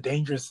against the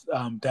dangerous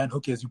Dan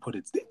Hooker, as you put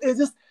it. There's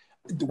just...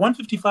 The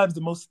 155 is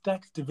the most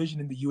stacked division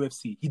in the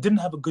UFC. He didn't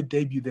have a good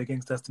debut there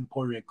against Dustin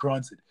Poirier,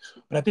 granted.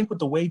 But I think with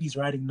the wave he's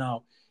riding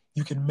now,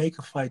 you can make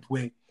a fight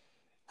where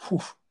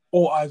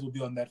all eyes will be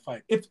on that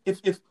fight. If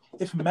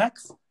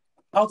Max,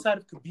 outside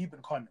of Khabib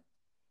and Conor,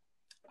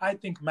 I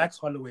think Max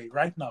Holloway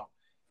right now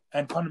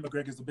and Conor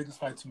McGregor is the biggest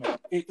fight to make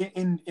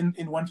in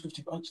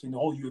 150, actually in the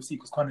whole UFC,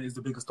 because Conor is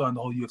the biggest star in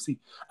the whole UFC.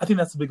 I think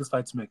that's the biggest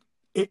fight to make,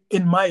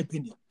 in my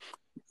opinion.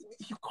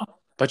 You can't.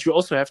 But we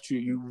also have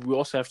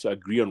to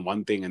agree on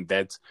one thing, and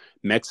that's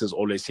Max has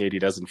always said he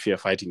doesn't fear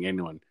fighting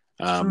anyone.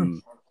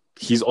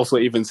 He's also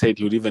even said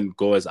he would even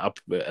go as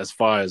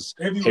far as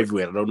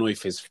heavyweight. I don't know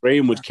if his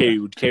frame would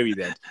carry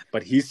that,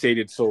 but he said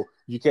it. So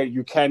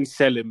you can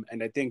sell him,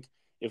 and I think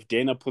if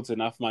Dana puts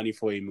enough money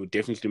for him, he would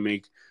definitely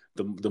make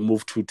the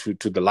move to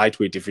the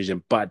lightweight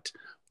division. But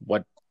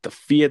what the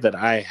fear that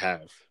I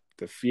have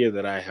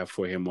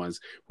for him was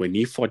when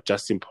he fought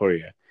Justin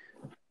Poirier.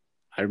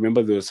 I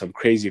remember there were some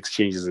crazy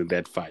exchanges in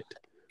that fight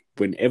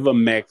whenever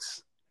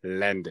Max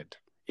landed,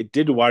 it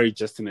did worry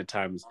Justin at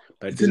times,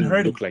 but it didn't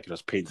hurt look him. like it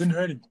was painful. It didn't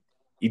hurt him.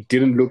 It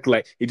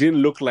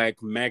didn't look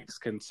like Max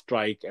can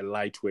strike a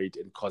lightweight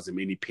and cause him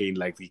any pain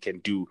like he can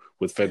do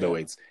with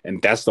featherweights. Yeah.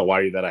 And that's the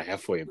worry that I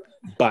have for him.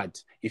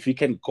 But if he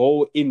can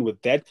go in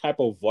with that type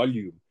of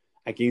volume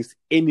against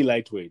any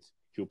lightweight,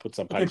 he'll put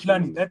some punch. Okay,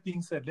 Philani, that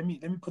being said, let me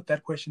put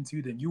that question to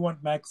you then. You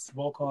want Max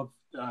Volkov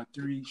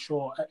 3,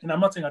 sure. And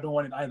I'm not saying I don't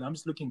want it either. I'm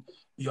just looking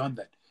beyond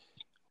that.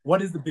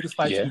 What is the biggest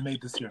fight to be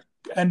made this year?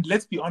 And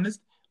let's be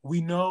honest,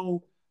 we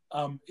know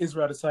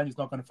Israel Adesanya is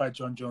not going to fight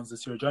John Jones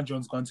this year. John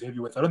Jones gone to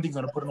heavyweight. I don't think he's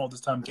going to put in all this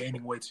time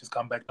gaining weight to just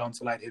come back down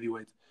to light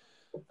heavyweight.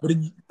 But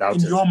in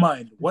your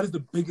mind, what is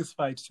the biggest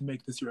fight to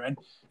make this year? And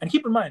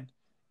keep in mind,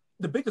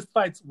 the biggest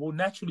fights will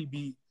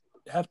naturally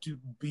have to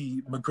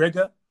be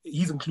McGregor.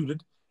 He's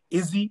included.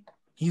 Izzy,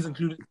 he's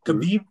included.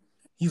 Khabib,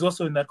 he's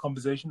also in that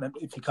conversation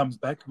if he comes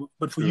back.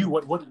 But for you,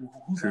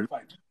 who's that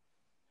fight?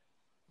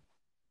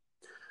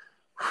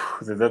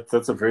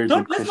 That's a very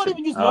good question. Let's not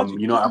even use logic.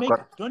 You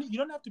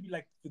don't have to be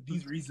like, for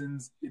these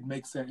reasons, it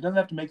makes sense. It doesn't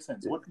have to make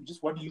sense. What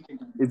do you think?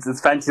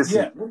 It's fantasy.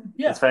 Yeah.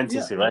 It's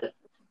fantasy, right?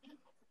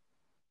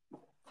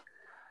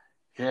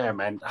 Yeah,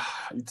 man.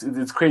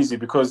 It's crazy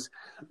because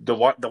the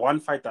one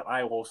fight that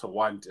I also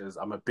want is,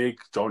 I'm a big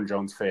John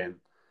Jones fan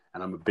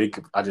and I'm a big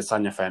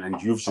Adesanya fan,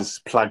 and you've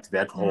just plugged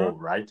that hole,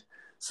 right?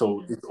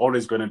 So it's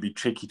always going to be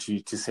tricky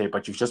to say,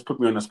 but you've just put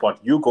me on the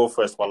spot. You go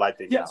first while I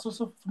think. Yeah, so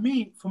for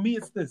me,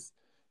 it's this.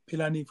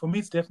 Pilani, for me,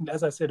 it's definitely,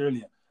 as I said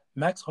earlier,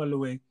 Max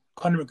Holloway,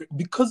 Conor McGregor.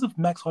 Because of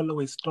Max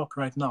Holloway's stock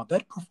right now,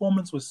 that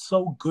performance was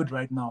so good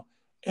right now.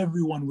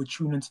 Everyone would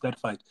tune into that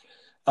fight.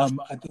 I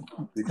think,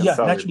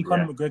 naturally,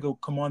 Conor McGregor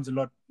commands a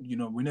lot.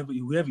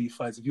 Whoever he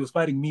fights. If he was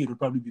fighting me, it would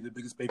probably be the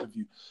biggest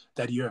pay-per-view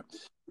that year.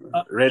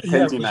 Red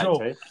Penty night,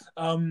 sure.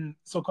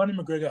 So Conor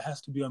McGregor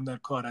has to be on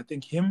that card. I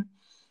think him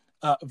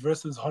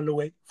versus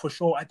Holloway for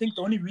sure. I think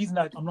the only reason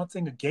I'm not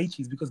saying a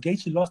Gaethje is because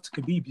Gaethje lost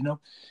to Khabib.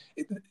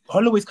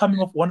 Holloway's coming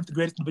off one of the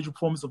greatest individual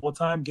performances of all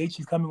time.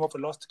 Gaethje's coming off a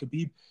loss to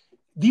Khabib.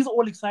 These are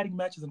all exciting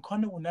matches, and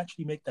Conor will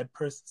naturally make that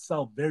purse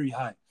sell very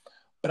high.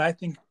 But I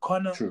think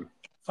Conor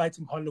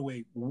fighting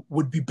Holloway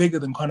would be bigger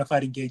than Conor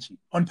fighting Gaethje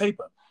on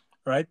paper,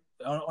 right?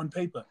 On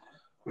paper,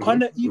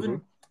 Conor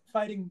even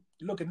fighting.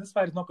 Look, and this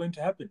fight is not going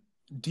to happen.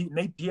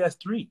 Nate Diaz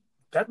 3.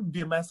 That would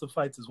be a massive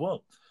fight as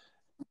well.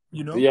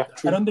 Yeah,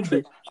 true. I don't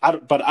think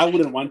but I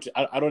wouldn't want to.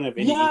 I don't have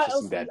any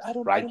interest in that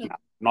right now.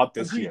 Not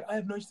this year. I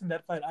have no interest in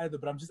that fight either.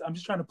 But I'm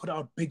just trying to put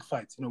out big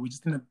fights. We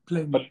just didn't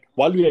play. But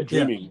while we are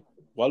dreaming,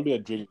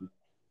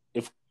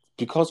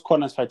 because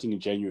Conor's fighting in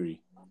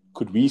January,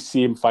 could we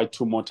see him fight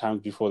 2 more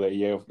times before the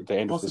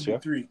end of this year?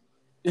 3.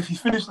 If he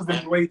finishes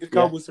the way he did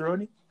with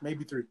Cerrone,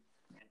 maybe 3.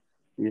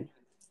 Yeah.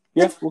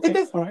 Yeah, okay.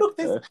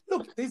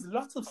 There's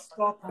lots of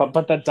stuff.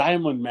 But the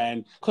diamond,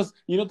 man, because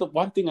the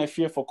one thing I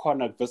fear for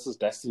Conor versus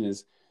Dustin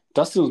is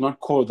Dustin is not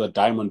called the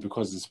diamond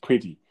because he's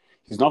pretty.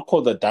 He's not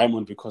called the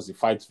diamond because he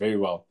fights very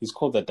well. He's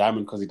called the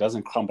diamond because he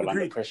doesn't crumble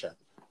under pressure.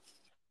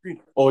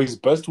 Or his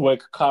best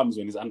work comes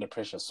when he's under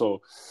pressure.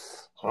 So,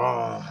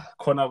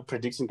 Conor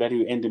predicting that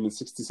he'll end him in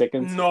 60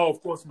 seconds? No,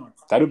 of course not.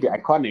 That would be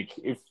iconic.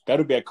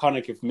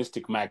 If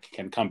Mystic Mac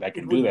can come back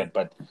and do that.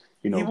 But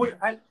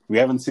we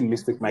haven't seen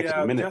Mystic Mac in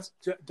a minute.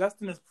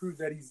 Dustin has proved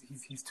that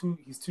he's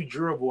too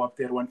durable up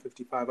there at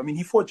 155. I mean,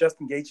 he fought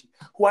Justin Gaethje,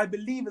 who I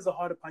believe is a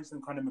harder punch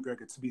than Conor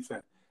McGregor. To be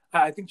fair,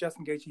 I think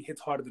Justin Gaethje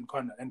hits harder than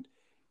Conor, and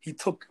he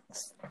took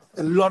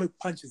a lot of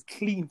punches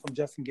clean from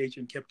Justin Gaethje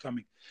and kept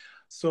coming.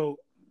 So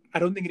I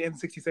don't think it ends in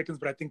 60 seconds,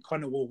 but I think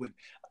Conor will win.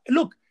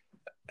 Look,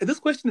 this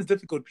question is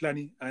difficult,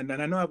 Philani, and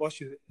I know I've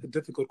asked you a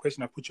difficult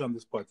question. I put you on the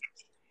spot,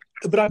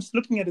 but I'm just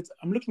looking at it.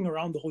 I'm looking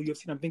around the whole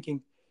UFC, and I'm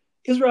thinking,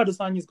 Israel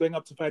Adesanya is going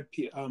up to fight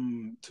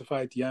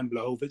Jan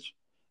Blachowicz,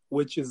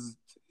 which is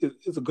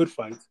a good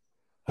fight.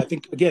 I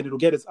think again it'll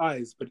get his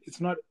eyes, but it's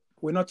not.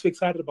 We're not too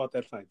excited about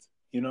that fight.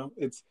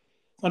 It's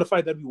not a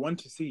fight that we want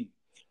to see.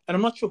 And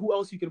I'm not sure who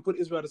else you can put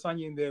Israel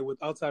Adesanya in there with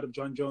outside of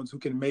John Jones who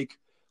can make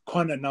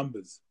Conor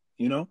numbers.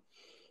 He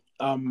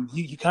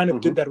kind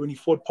of did that when he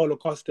fought Paulo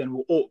Costa,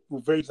 and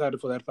we're very excited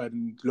for that fight.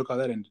 And look how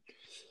that ended.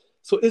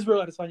 So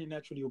Israel Adesanya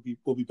naturally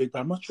will be big, but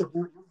I'm not sure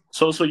who.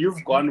 So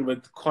you've gone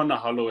with Conor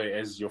Holloway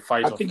as your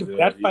fight. I think if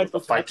that fight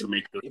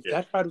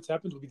would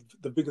happen, it would be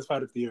the biggest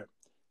fight of the year.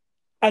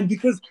 And what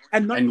do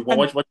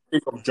you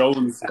think of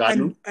Jones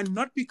Ngannou? And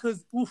not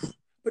because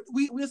but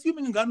we're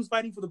assuming Ngannou's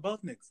fighting for the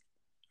belt next.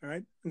 All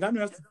right, Ngannou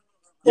has to.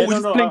 We're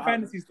just playing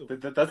fantasy still.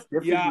 That's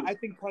I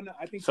think Conor.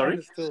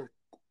 Conor still.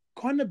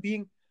 Conor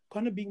being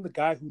the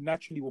guy who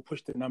naturally will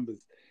push the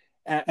numbers,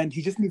 and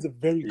he just needs a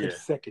very good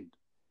second.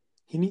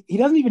 He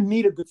doesn't even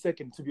need a good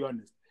second, to be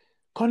honest.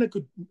 Conor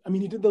could. I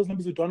mean, he did those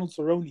numbers with Donald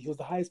Cerrone. He was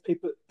the highest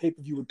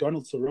pay-per-view with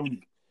Donald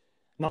Cerrone.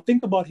 Now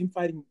think about him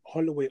fighting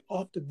Holloway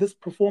after this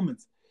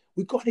performance.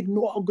 We can't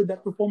ignore how good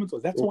that performance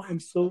was. That's why I'm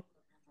so.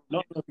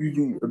 No,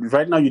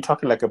 right now you're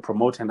talking like a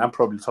promoter, and I'm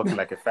probably talking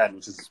like a fan,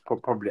 which is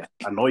probably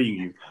annoying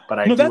you.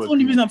 But that's the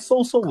only reason I'm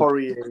so.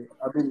 Poirier,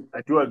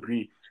 I do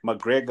agree.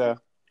 McGregor,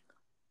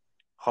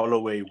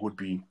 Holloway would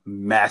be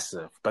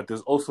massive, but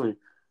there's also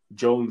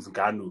Jones,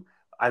 Ngannou.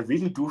 I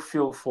really do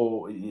feel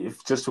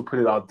if just to put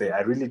it out there,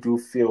 I really do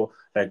feel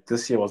like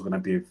this year was going to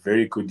be a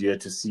very good year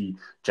to see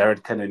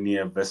Jared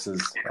Cannonier versus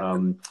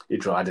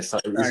Israel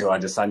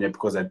Adesanya,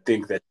 because I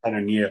think that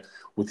Cannonier,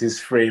 with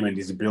his frame and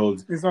his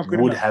build,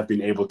 would have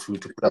been able to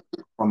put up a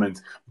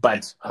performance.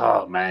 But,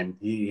 oh man,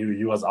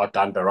 he was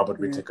outdone by Robert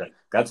Whittaker.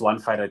 That's one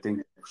fight I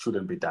think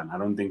shouldn't be done. I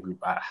don't think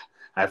I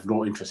have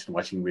no interest in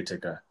watching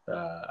Whittaker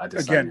Adesanya.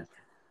 Again.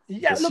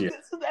 Yeah, look,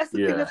 that's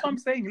the thing. That's what I'm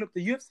saying. Look,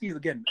 the UFC is,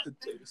 again,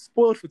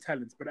 spoiled for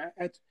talents, but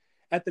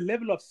at the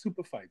level of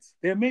super fights,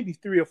 there may be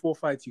 3 or 4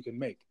 fights you can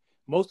make.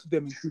 Most of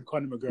them include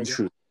Conor McGregor.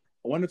 True.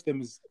 One of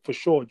them is, for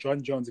sure,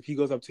 John Jones. If he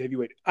goes up to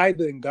heavyweight,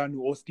 either Ngannou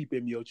or Stipe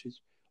Miocic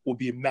will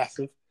be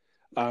massive.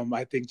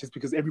 I think just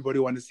because everybody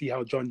wants to see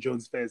how John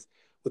Jones fares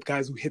with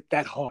guys who hit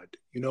that hard,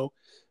 you know.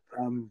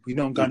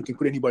 Ngannou can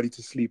put anybody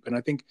to sleep. And I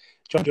think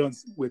John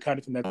Jones, we're kind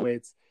of in that way.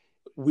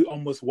 We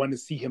almost want to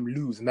see him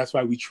lose, and that's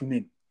why we tune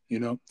in. You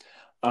know,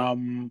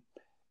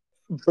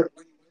 but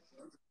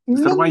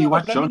so why you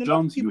watch John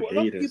Jones? You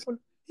hate it.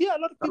 Yeah, a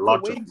lot of people are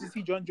waiting to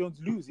see John Jones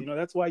lose. You know,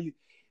 that's why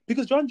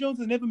because John Jones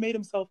has never made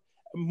himself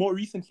more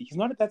recently. He's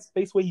not at that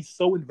space where he's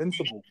so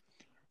invincible.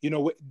 You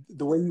know,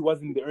 the way he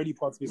was in the early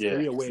parts of his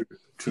career, where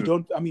you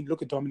don't. I mean,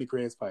 look at Dominic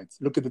Reyes fights.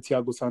 Look at the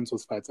Thiago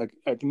Santos fights.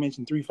 I can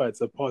mention 3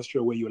 fights of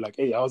posture where you're like,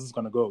 hey, how's this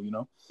gonna go? You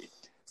know,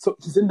 so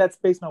he's in that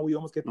space now where you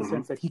almost get the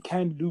sense that he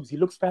can lose. He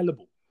looks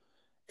fallible.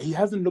 He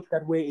hasn't looked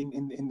that way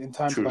in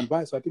times gone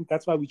by. So I think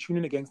that's why we tune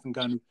in against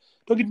Ngannou.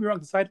 Don't get me wrong,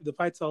 the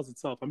fight sells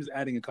itself. I'm just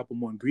adding a couple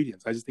more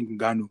ingredients. I just think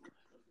Ngannou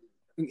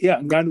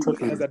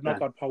has that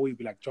knockout power. You'd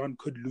be like, John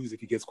could lose if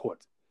he gets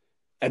caught.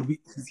 And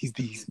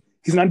he's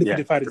an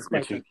undefeated fighter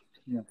despite that.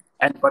 Yeah.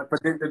 But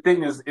the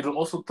thing is, it'll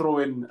also throw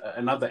in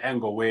another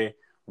angle where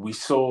we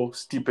saw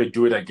Stipe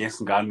do it against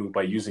Ngannou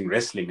by using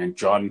wrestling, and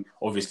John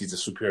obviously is a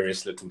superior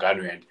wrestler to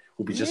Ngannou, and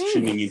we'll be just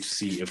tuning in to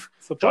see if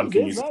John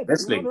can use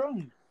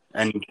wrestling.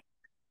 And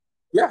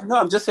yeah, no,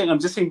 I'm just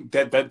saying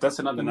that's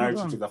another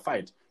narrative to the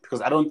fight, because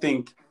I don't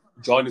think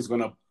John is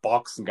gonna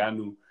box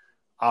Ngannou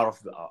out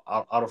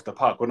of the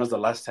park. When was the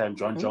last time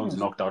John Jones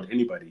knocked out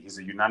anybody? He's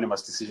a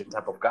unanimous decision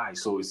type of guy.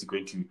 So is he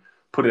going to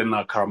put in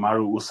a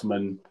Kamaru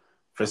Usman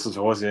versus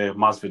Jose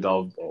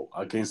Masvidal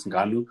against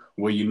Ngannou,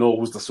 where you know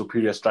who's the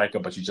superior striker,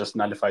 but you just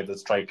nullify the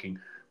striking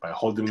by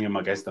holding him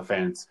against the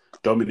fence,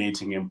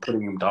 dominating him,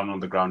 putting him down on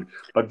the ground?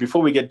 But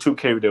before we get too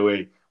carried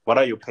away, what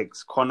are your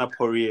picks? Conor,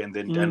 Poirier, and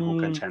then Dan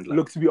Hooker and Chandler.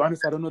 Look, to be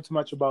honest, I don't know too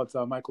much about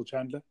Michael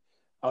Chandler.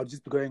 I'll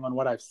just be going on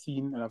what I've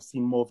seen, and I've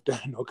seen more of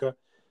Dan Hooker.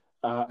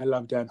 I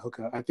love Dan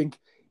Hooker. I think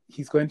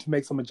he's going to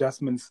make some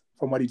adjustments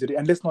from what he did.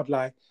 And let's not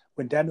lie,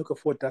 when Dan Hooker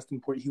fought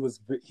Dustin Poirier,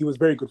 he was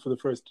very good for the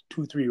first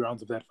 2-3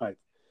 rounds of that fight.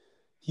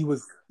 He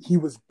was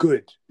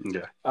good.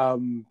 Yeah.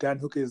 Dan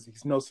Hooker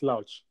he's no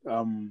slouch.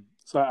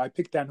 So I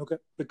picked Dan Hooker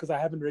because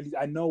I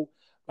know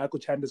Michael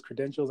Chandler's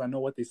credentials. I know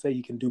what they say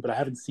he can do, but I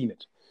haven't seen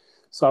it.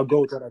 So I'll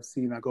go with what I've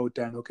seen. I'll go with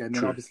Dan Hooker. And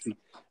then obviously,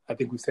 I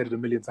think we've said it a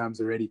million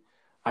times already.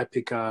 I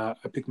pick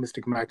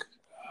Mystic Mac,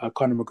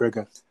 Conor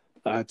McGregor,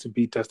 to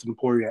beat Dustin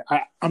Poirier.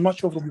 I'm not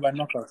sure if it'll be by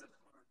knockout.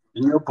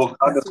 In your book,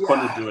 how does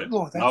Conor do it?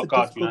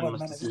 Knockout,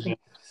 unanimous decision.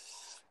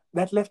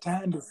 That left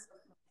hand is...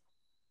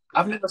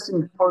 I've never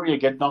seen Poirier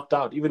get knocked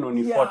out, even when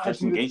he fought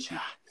Justin Gaethje.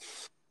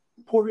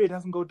 Poirier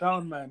doesn't go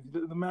down, man.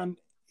 The man,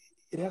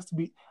 it has to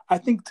be... I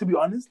think, to be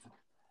honest,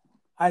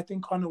 I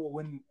think Conor will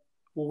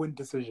win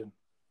decision.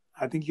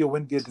 I think he'll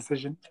win via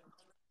decision.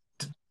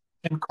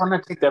 Can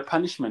Conor take their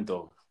punishment,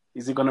 though?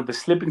 Is he going to be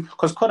slipping?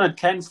 Because Conor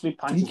can slip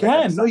punches. He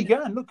can. No, he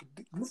can. Look,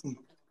 listen.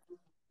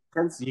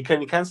 He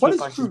can slip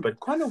punches, but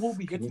Conor will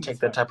be hitting. Take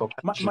that type of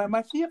punishment.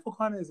 My fear for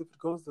Conor is if it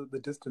goes the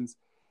distance.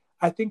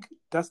 I think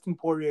Dustin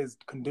Poirier's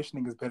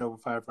conditioning is better over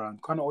 5 rounds.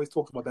 Conor always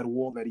talks about that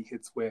wall that he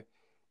hits where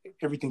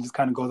everything just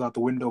kind of goes out the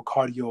window,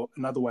 cardio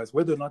and otherwise.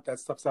 Whether or not that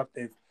stuff's up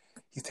there,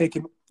 he's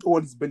taken all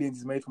these billions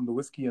he's made from the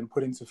whiskey and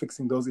put into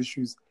fixing those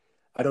issues.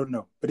 I don't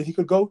know, but if he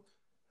could go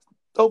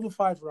over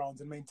 5 rounds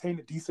and maintain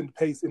a decent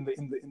pace in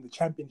the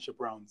championship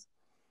rounds,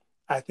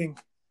 I think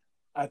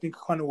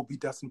Conor will beat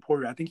Dustin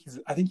Poirier. I think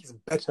he's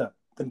better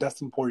than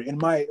Dustin Poirier, in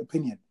my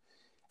opinion.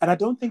 And I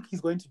don't think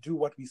he's going to do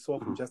what we saw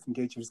from Justin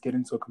Gaethje, just get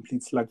into a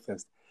complete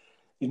slugfest.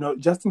 You know,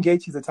 Justin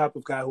Gaethje is the type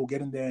of guy who will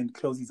get in there and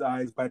close his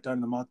eyes, bite down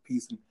the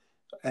mouthpiece,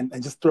 and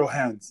just throw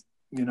hands.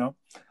 You know,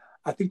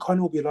 I think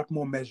Conor will be a lot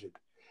more measured,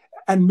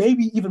 and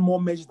maybe even more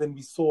measured than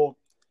we saw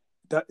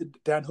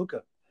Dan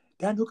Hooker.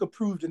 Dan Hooker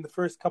proved in the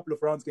first couple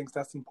of rounds against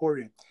Dustin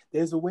Poirier,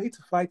 there's a way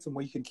to fight him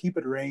where you can keep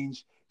at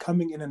range,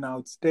 coming in and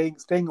out, staying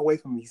away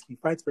from him. He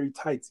fights very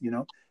tight, you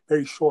know,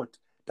 very short,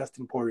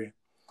 Dustin Poirier.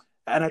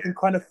 And I think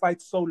Conor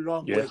fights so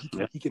long where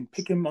he can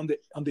pick him on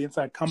the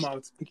inside, come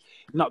out.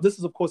 Now, this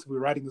is, of course, if we're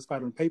writing this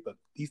fight on paper.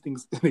 These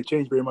things, they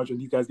change very much when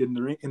you guys get in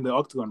the ring, in the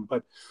octagon.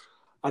 But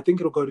I think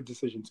it'll go to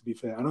decision, to be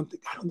fair. I don't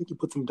think he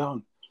puts him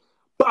down.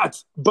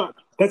 But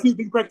that's me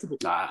being practical.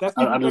 That's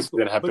me being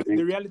practical. But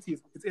the reality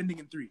is, it's ending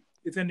in 3.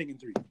 It's ending in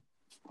 3.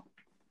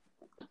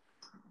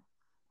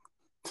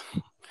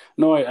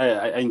 No,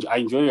 I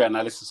enjoy your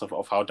analysis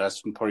of how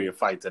Dustin Poirier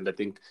fights, and I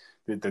think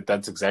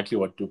that's exactly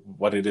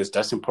what it is.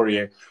 Dustin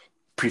Poirier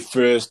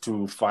prefers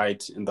to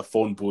fight in the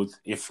phone booth.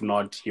 If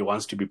not, he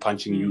wants to be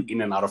punching you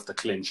in and out of the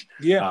clinch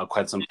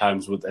quite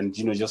sometimes and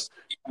just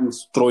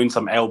throwing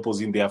some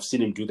elbows in there. I've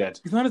seen him do that.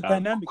 He's not as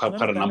dynamic.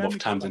 Quite a number of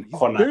times in he's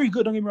corner. Very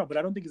good, don't get me wrong, but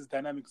I don't think he's as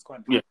dynamic as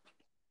Conor.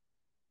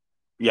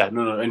 Yeah,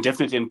 no, and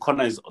definitely, and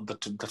Conor is the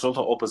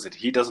total opposite.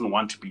 He doesn't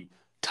want to be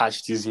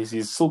touched.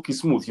 He's silky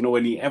smooth.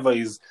 Whenever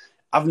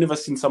I've never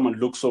seen someone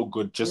look so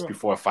good just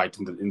before a fight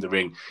in the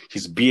ring.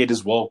 His beard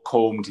is well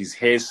combed, his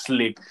hair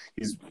slick,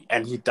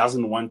 and he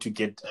doesn't want to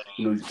get.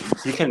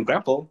 He can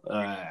grapple.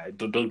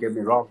 Don't get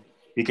me wrong.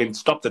 He can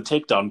stop the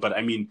takedown, but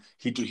I mean,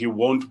 he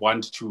won't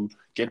want to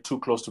get too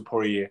close to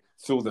Poirier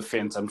through the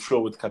fence. I'm sure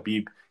with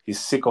Khabib, he's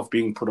sick of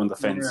being put on the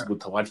fence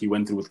with what he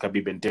went through with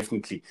Khabib, and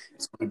definitely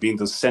it's going to be in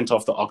the center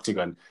of the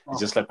octagon,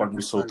 just like what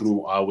we saw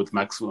through with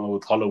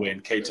with Holloway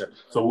and Kattar.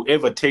 So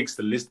whoever takes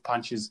the least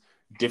punches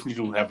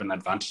definitely will have an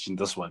advantage in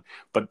this one.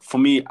 But for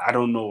me, I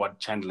don't know what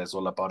Chandler is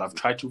all about. I've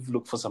tried to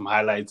look for some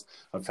highlights.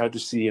 I've tried to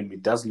see him. He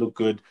does look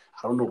good.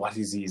 I don't know what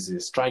he's a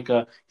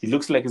striker. He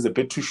looks like he's a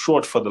bit too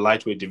short for the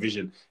lightweight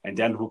division. And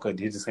Dan Hooker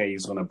did say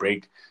he's going to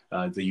break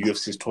the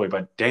UFC's toy.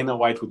 But Dana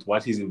White, with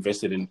what he's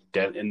invested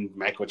in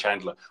Michael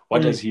Chandler,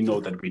 what does he know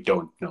that we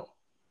don't know?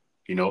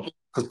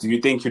 Because do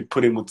you think you'd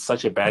put him with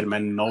such a bad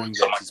man, knowing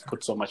that he's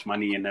put so much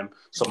money in him,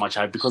 so much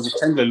hype? Because if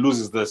Chandler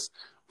loses this,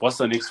 what's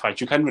the next fight?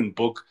 You can't even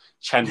book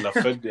Chandler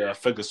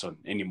Ferguson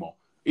anymore,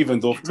 even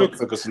though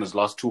Ferguson has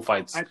lost 2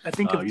 fights. I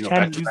think if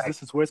Chandler loses,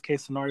 this is worst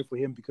case scenario for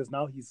him, because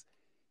now he's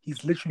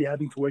literally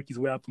having to work his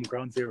way up from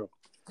ground zero.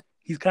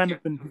 He's kind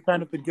of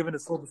been given a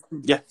silver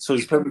spoon. Yeah, so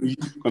he's probably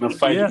going to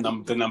fight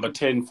the number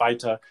 10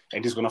 fighter,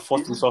 and he's going to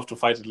force himself to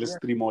fight at least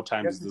 3 more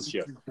times this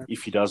year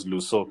if he does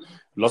lose. So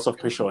lots of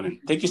pressure on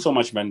him. Thank you so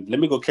much, man. Let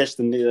me go catch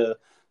the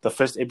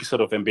first episode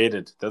of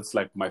Embedded. That's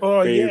like my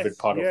favorite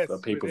part of the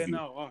pay-per-view.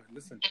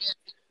 Listen.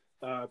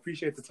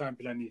 Appreciate the time,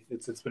 Philani.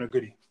 It's been a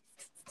goodie.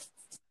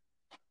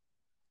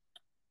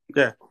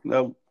 Yeah,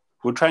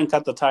 we'll try and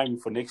cut the time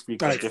for next week.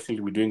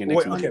 Definitely, we're doing it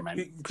next Monday, man.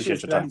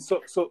 Appreciate your time.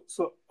 So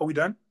are we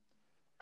done?